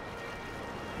 Okay.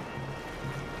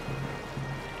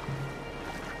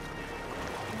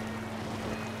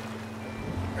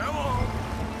 Come on.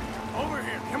 Over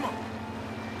here, come on.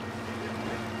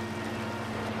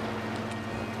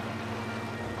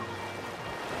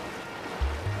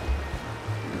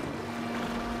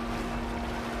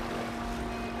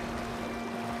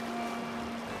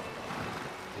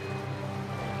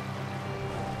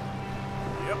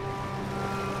 Yep.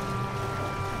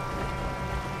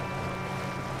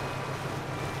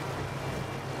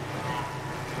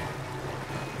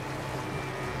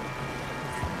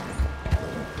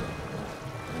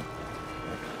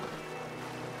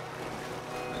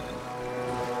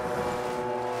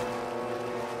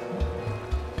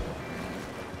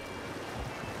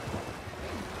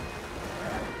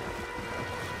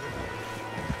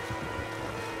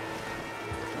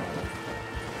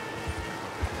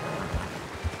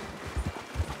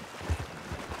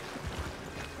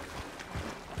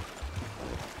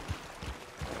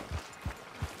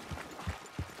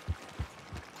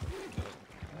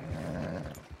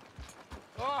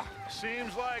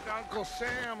 Seems like Uncle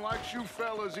Sam likes you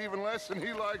fellas even less than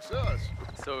he likes us.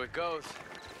 So it goes.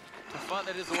 My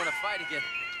father doesn't want to fight again.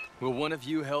 Will one of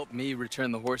you help me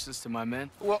return the horses to my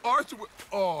men? Well,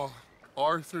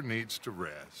 Arthur needs to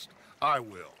rest. I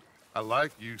will. I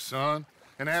like you, son.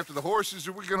 And after the horses,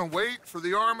 are we gonna wait for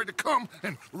the army to come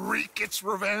and wreak its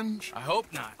revenge? I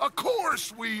hope not. Of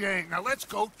course we ain't. Now let's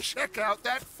go check out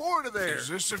that fort of theirs.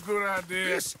 Is this a good idea?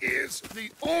 This is the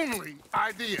only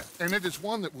idea, and it is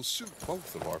one that will suit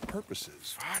both of our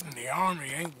purposes. Fighting the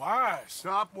army ain't wise.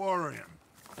 Stop worrying.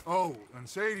 Oh, and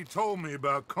Sadie told me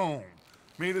about Combe.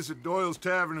 Meet us at Doyle's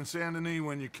Tavern in Saint Denis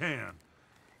when you can.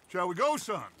 Shall we go,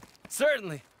 son?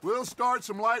 Certainly. We'll start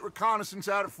some light reconnaissance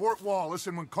out at Fort Wallace,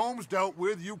 and when Combs dealt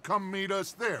with, you come meet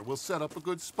us there. We'll set up a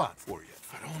good spot for you.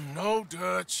 I don't know,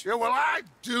 Dutch. Yeah, well, I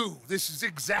do. This is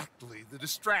exactly the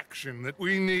distraction that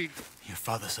we need. Your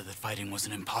father said that fighting was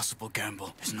an impossible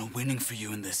gamble. There's no winning for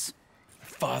you in this.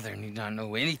 Father need not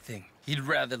know anything. He'd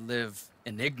rather live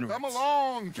in ignorance. Come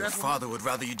along, Your gentlemen. father would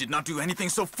rather you did not do anything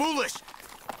so foolish.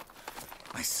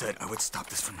 I said I would stop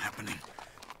this from happening.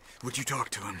 Would you talk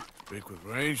to him? Speak with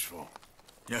Rangeful.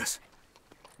 Yes.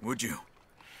 Would you?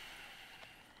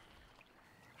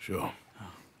 Sure.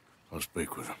 I'll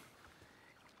speak with him.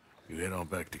 You head on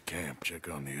back to camp, check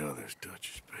on the others.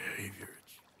 Dutch's behavior,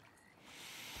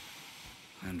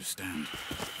 I understand.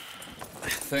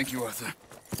 Thank you, Arthur.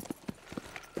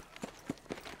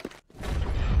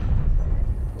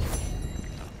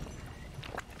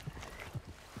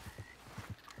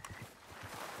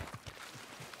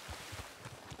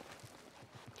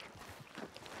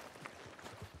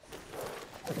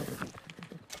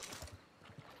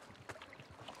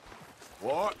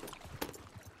 What?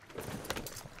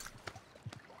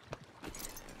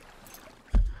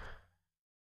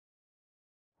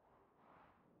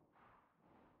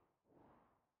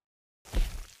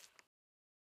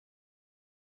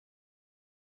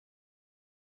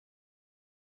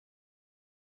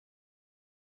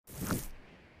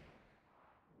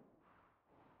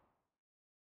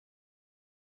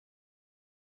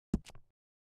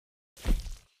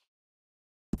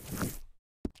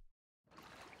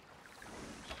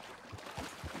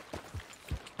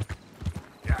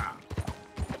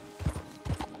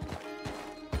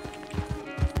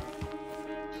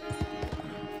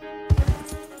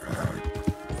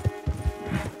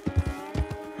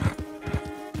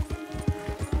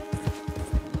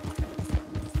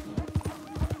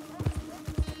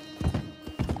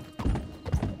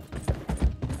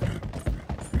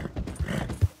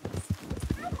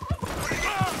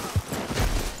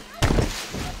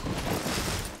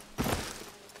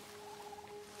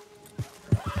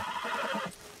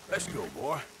 Let's go,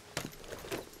 boy.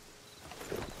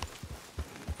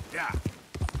 Yeah.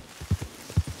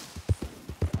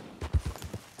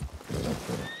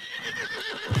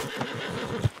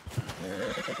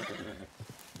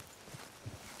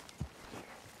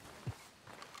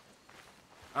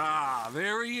 Ah,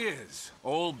 there he is.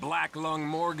 Old Black Lung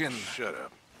Morgan. Shut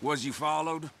up. Was you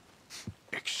followed?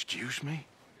 Excuse me?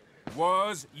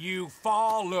 was you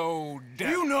followed.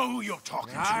 You know who you're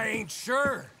talking to. I ain't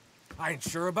sure. I ain't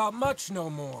sure about much no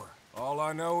more. All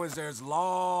I know is there's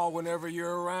law whenever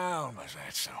you're around. Is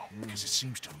that so? Because it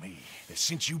seems to me that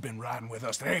since you've been riding with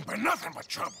us, there ain't been nothing but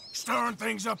trouble. Stirring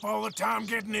things up all the time,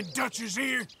 getting in Dutch's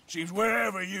ear. Seems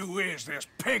wherever you is, there's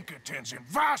Pinkertons and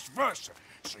vice versa.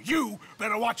 So you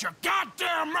better watch your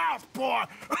goddamn mouth, boy!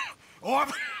 Or...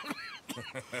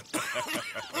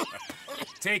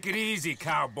 Take it easy,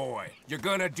 cowboy. You're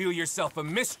gonna do yourself a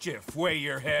mischief where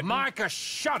you're heading. Micah,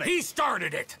 shut it! He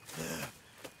started it!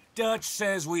 Dutch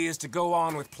says we is to go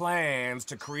on with plans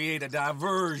to create a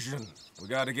diversion. We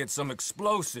gotta get some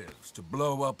explosives to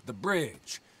blow up the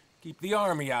bridge. Keep the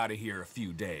army out of here a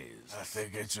few days. I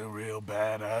think it's a real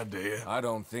bad idea. I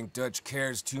don't think Dutch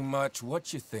cares too much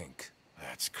what you think.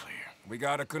 That's clear. We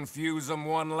gotta confuse him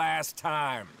one last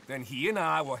time. Then he and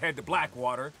I will head to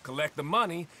Blackwater, collect the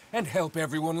money, and help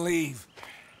everyone leave.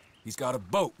 He's got a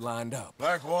boat lined up.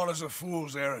 Blackwater's a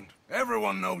fool's errand.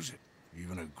 Everyone knows it.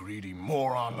 Even a greedy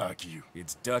moron like you.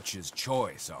 It's Dutch's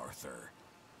choice, Arthur.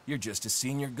 You're just a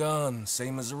senior gun,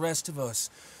 same as the rest of us.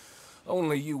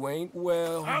 Only you ain't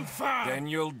well. I'm fine. Then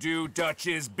you'll do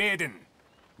Dutch's bidding,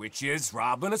 which is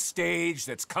robbing a stage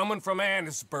that's coming from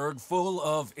Annisburg full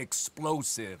of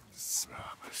explosives.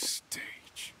 Rob a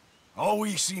stage? All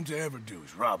we seem to ever do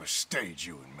is rob a stage,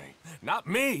 you and me. Not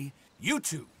me. You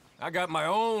two. I got my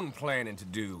own planning to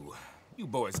do. You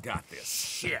boys got this.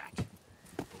 Shit.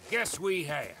 Guess we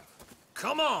have.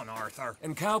 Come on, Arthur.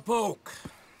 And Cowpoke,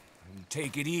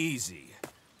 take it easy.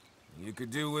 You could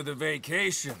do with a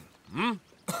vacation, hmm?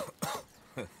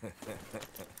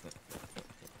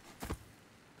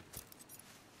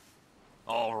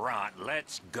 All right,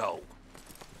 let's go.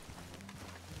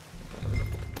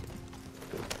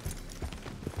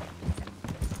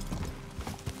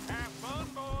 Have fun,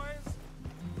 boys.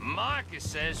 Micah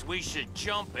says we should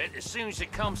jump it as soon as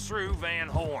it comes through Van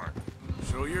Horn.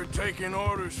 So you're taking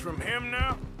orders from him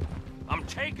now? I'm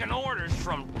taking orders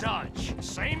from Dutch,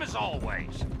 same as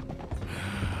always.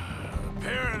 A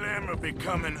pair of them are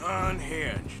becoming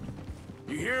unhinged.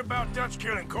 You hear about Dutch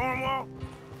killing Cornwall?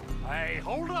 Hey,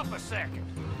 hold up a second.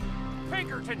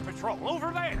 Pinkerton patrol,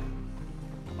 over there.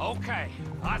 Okay,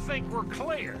 I think we're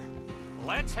clear.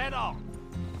 Let's head on.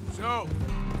 So,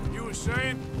 you were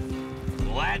saying?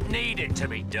 Well, that needed to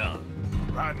be done.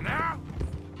 Right now?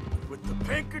 With the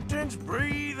Pinkertons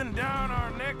breathing down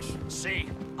our necks? See,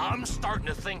 I'm starting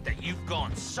to think that you've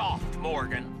gone soft,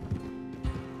 Morgan.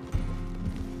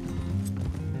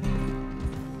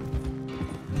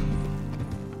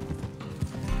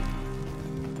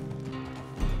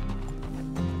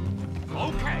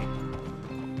 Okay,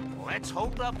 let's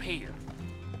hold up here.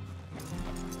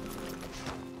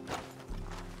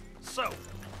 So,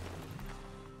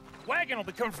 wagon will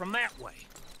be coming from that way,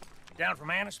 down from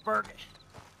Annisburg.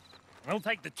 It'll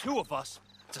take the two of us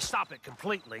to stop it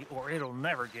completely, or it'll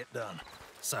never get done.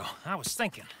 So, I was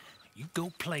thinking, you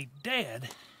go play dead,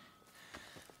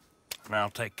 and I'll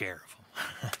take care of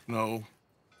him. No,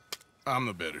 I'm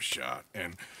the better shot,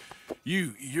 and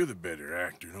you're the better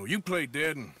actor. No, you play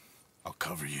dead, and I'll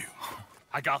cover you.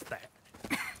 I got that.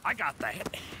 I got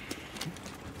that.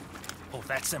 Oh,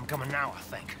 that's them coming now, I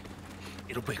think.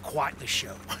 It'll be quite the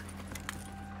show.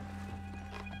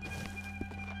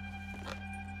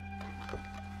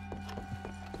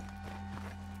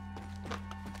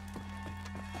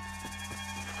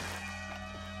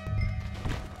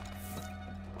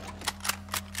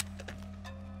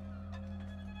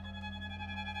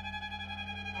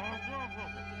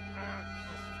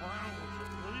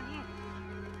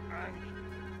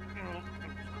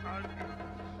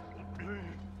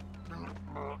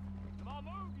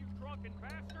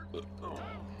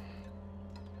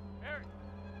 Harry,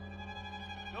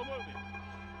 no moving.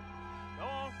 Go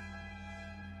on.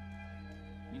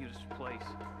 Use this place.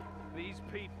 These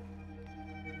people.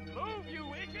 Move,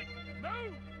 you idiot!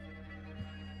 Move!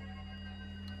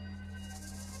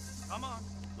 Come on,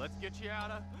 let's get you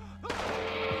out of...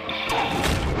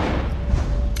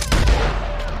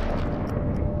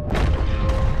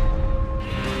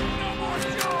 No more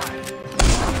joy!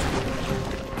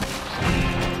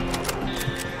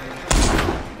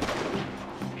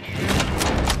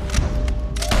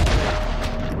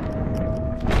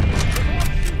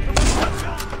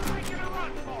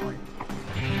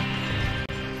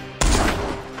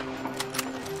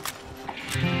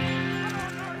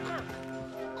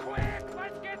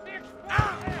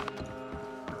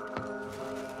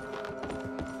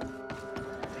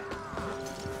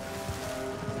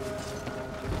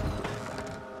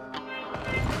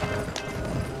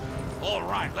 All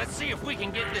right, let's see if we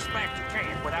can get this back to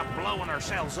camp without blowing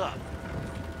ourselves up.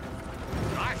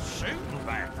 shooting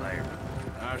back there.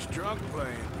 Nice drunk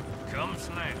playing. Comes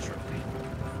naturally.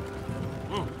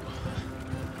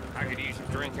 I could use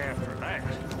a drink after that.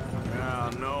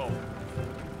 Yeah, no.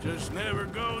 Just never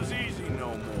goes easy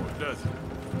no more, does it?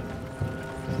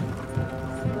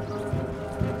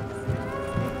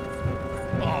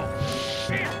 Oh,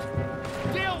 shit!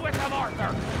 Deal with him,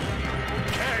 Arthur!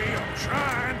 Okay, I'm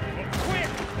trying. Well, quick!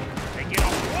 They get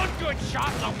off one good shot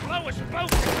and they'll blow us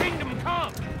both to Kingdom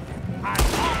Come. I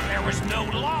thought there was no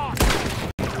loss.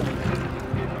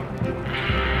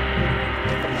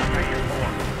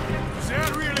 Does that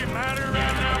really matter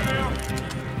right now, Bill?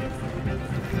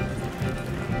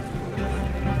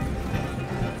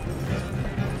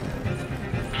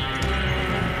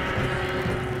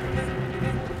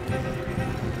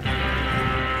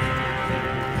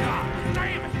 God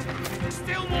damn it!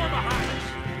 Still more behind us.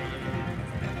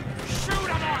 Shoot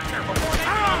him, Arthur, before they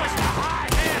blow us to high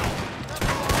hell!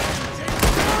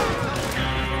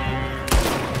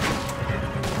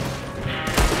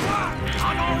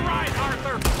 I'm all right,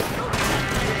 Arthur.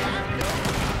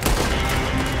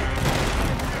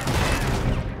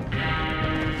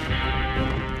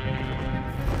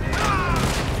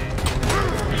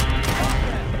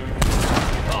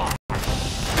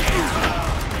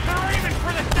 They're aiming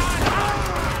for the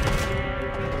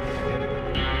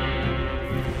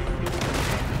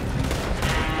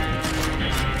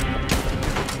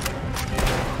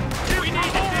we need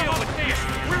to deal with this.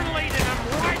 We're leading them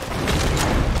right.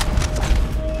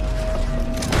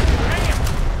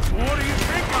 What do you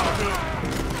think I'll do?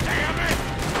 Damn it!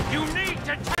 You need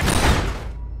to take...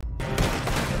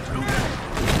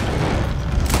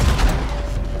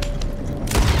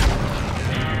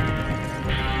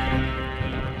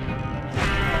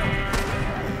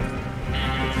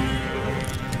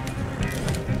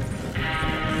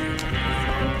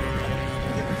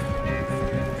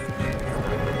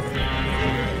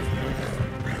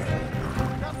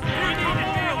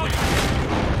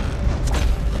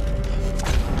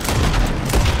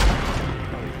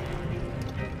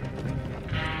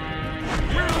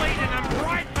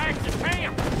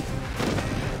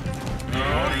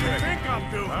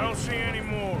 I don't see any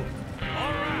more.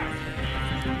 All right.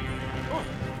 Oh,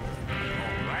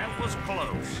 that was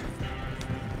close.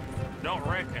 Don't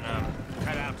reckon I'm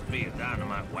cut out to be a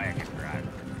dynamite wagon driver.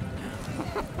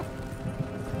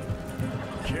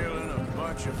 Killing a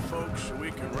bunch of folks so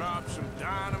we can rob some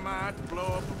dynamite to blow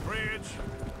up a bridge?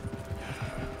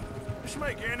 This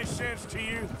make any sense to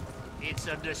you? It's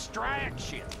a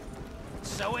distraction,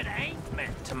 so it ain't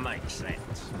meant to make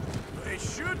sense. It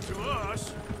should to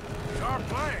us. It's our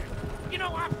plan. You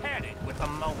know, I've had it with a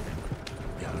moment.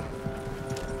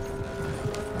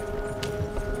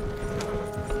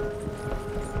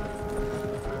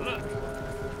 Look,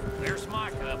 there's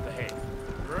Micah up ahead.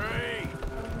 Great.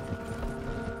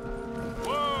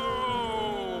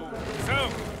 Whoa! So,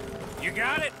 you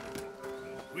got it?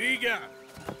 We got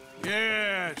it.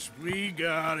 Yes, we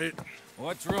got it.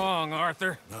 What's wrong,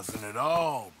 Arthur? Nothing at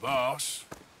all, boss.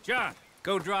 John,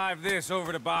 go drive this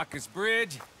over to Bacchus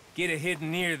Bridge. Get it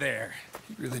hidden near there.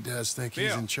 He really does think Bill,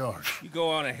 he's in charge. You go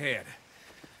on ahead.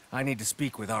 I need to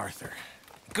speak with Arthur.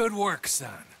 Good work,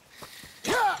 son.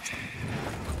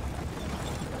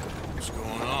 What's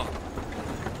going on?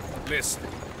 Listen,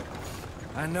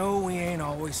 I know we ain't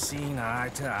always seen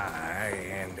eye to eye,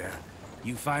 and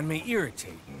you find me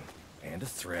irritating and a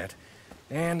threat,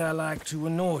 and I like to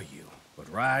annoy you. But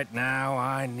right now,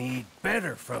 I need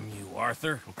better from you,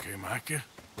 Arthur. Okay, Micah.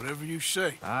 Whatever you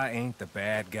say. I ain't the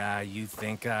bad guy you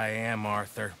think I am,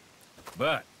 Arthur.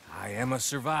 But I am a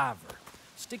survivor.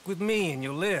 Stick with me and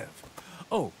you'll live.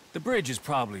 Oh, the bridge is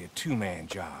probably a two-man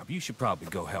job. You should probably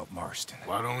go help Marston.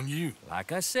 Why don't you?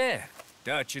 Like I said,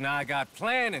 Dutch and I got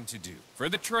planning to do for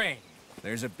the train.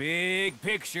 There's a big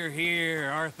picture here,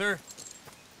 Arthur.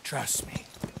 Trust me.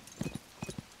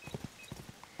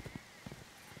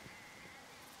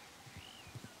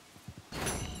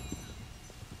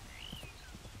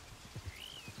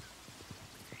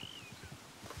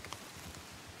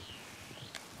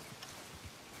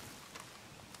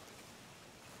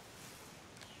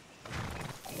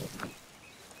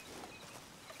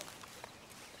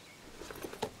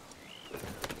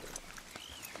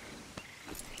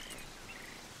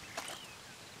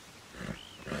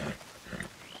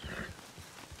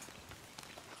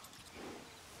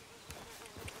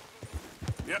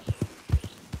 Yep.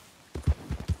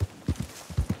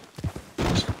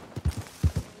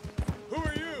 Who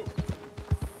are you?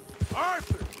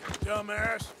 Arthur,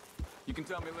 dumbass. You can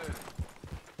tell me later.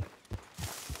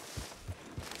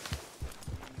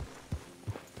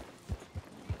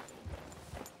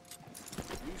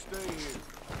 You stay here.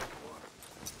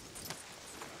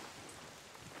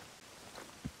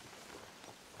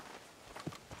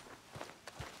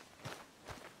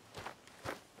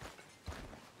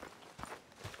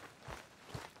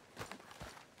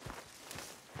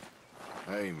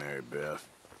 Hey, Mary Beth.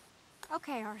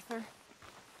 Okay, Arthur.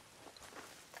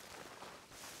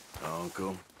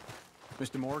 Uncle.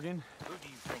 Mr. Morgan? Who do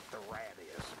you think the rat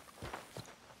is?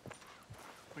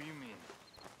 What do you mean?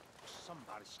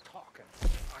 Somebody's talking.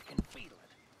 I can feel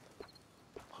it.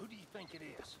 Who do you think it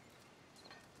is?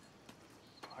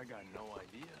 I got no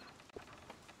idea.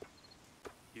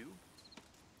 You?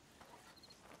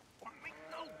 Me?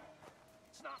 No!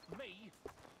 It's not me.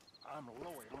 I'm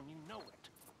loyal and you know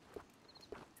it.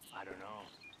 I don't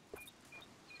know.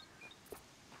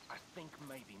 I think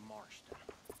maybe Marston.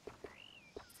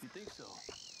 You think so?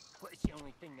 Well, it's the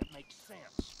only thing that makes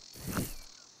sense.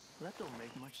 That don't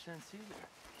make much sense either.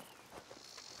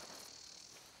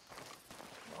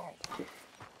 Oh.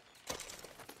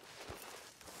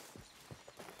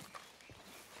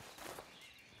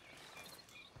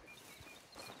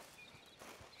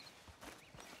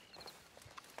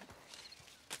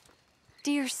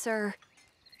 Dear sir,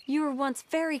 you were once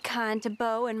very kind to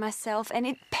Beau and myself, and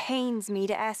it pains me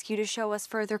to ask you to show us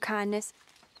further kindness.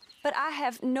 But I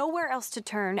have nowhere else to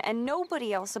turn, and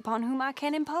nobody else upon whom I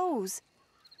can impose.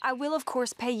 I will, of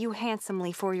course, pay you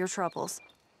handsomely for your troubles.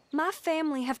 My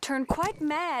family have turned quite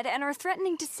mad and are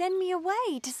threatening to send me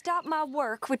away to stop my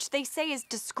work, which they say is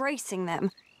disgracing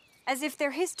them. As if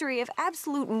their history of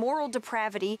absolute moral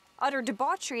depravity, utter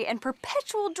debauchery, and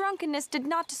perpetual drunkenness did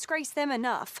not disgrace them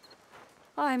enough.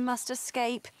 I must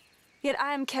escape, yet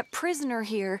I am kept prisoner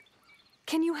here.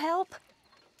 Can you help?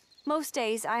 Most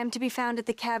days I am to be found at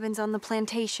the cabins on the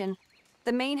plantation.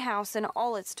 The main house and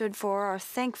all it stood for are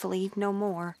thankfully no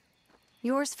more.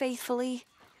 Yours faithfully,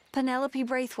 Penelope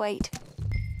Braithwaite.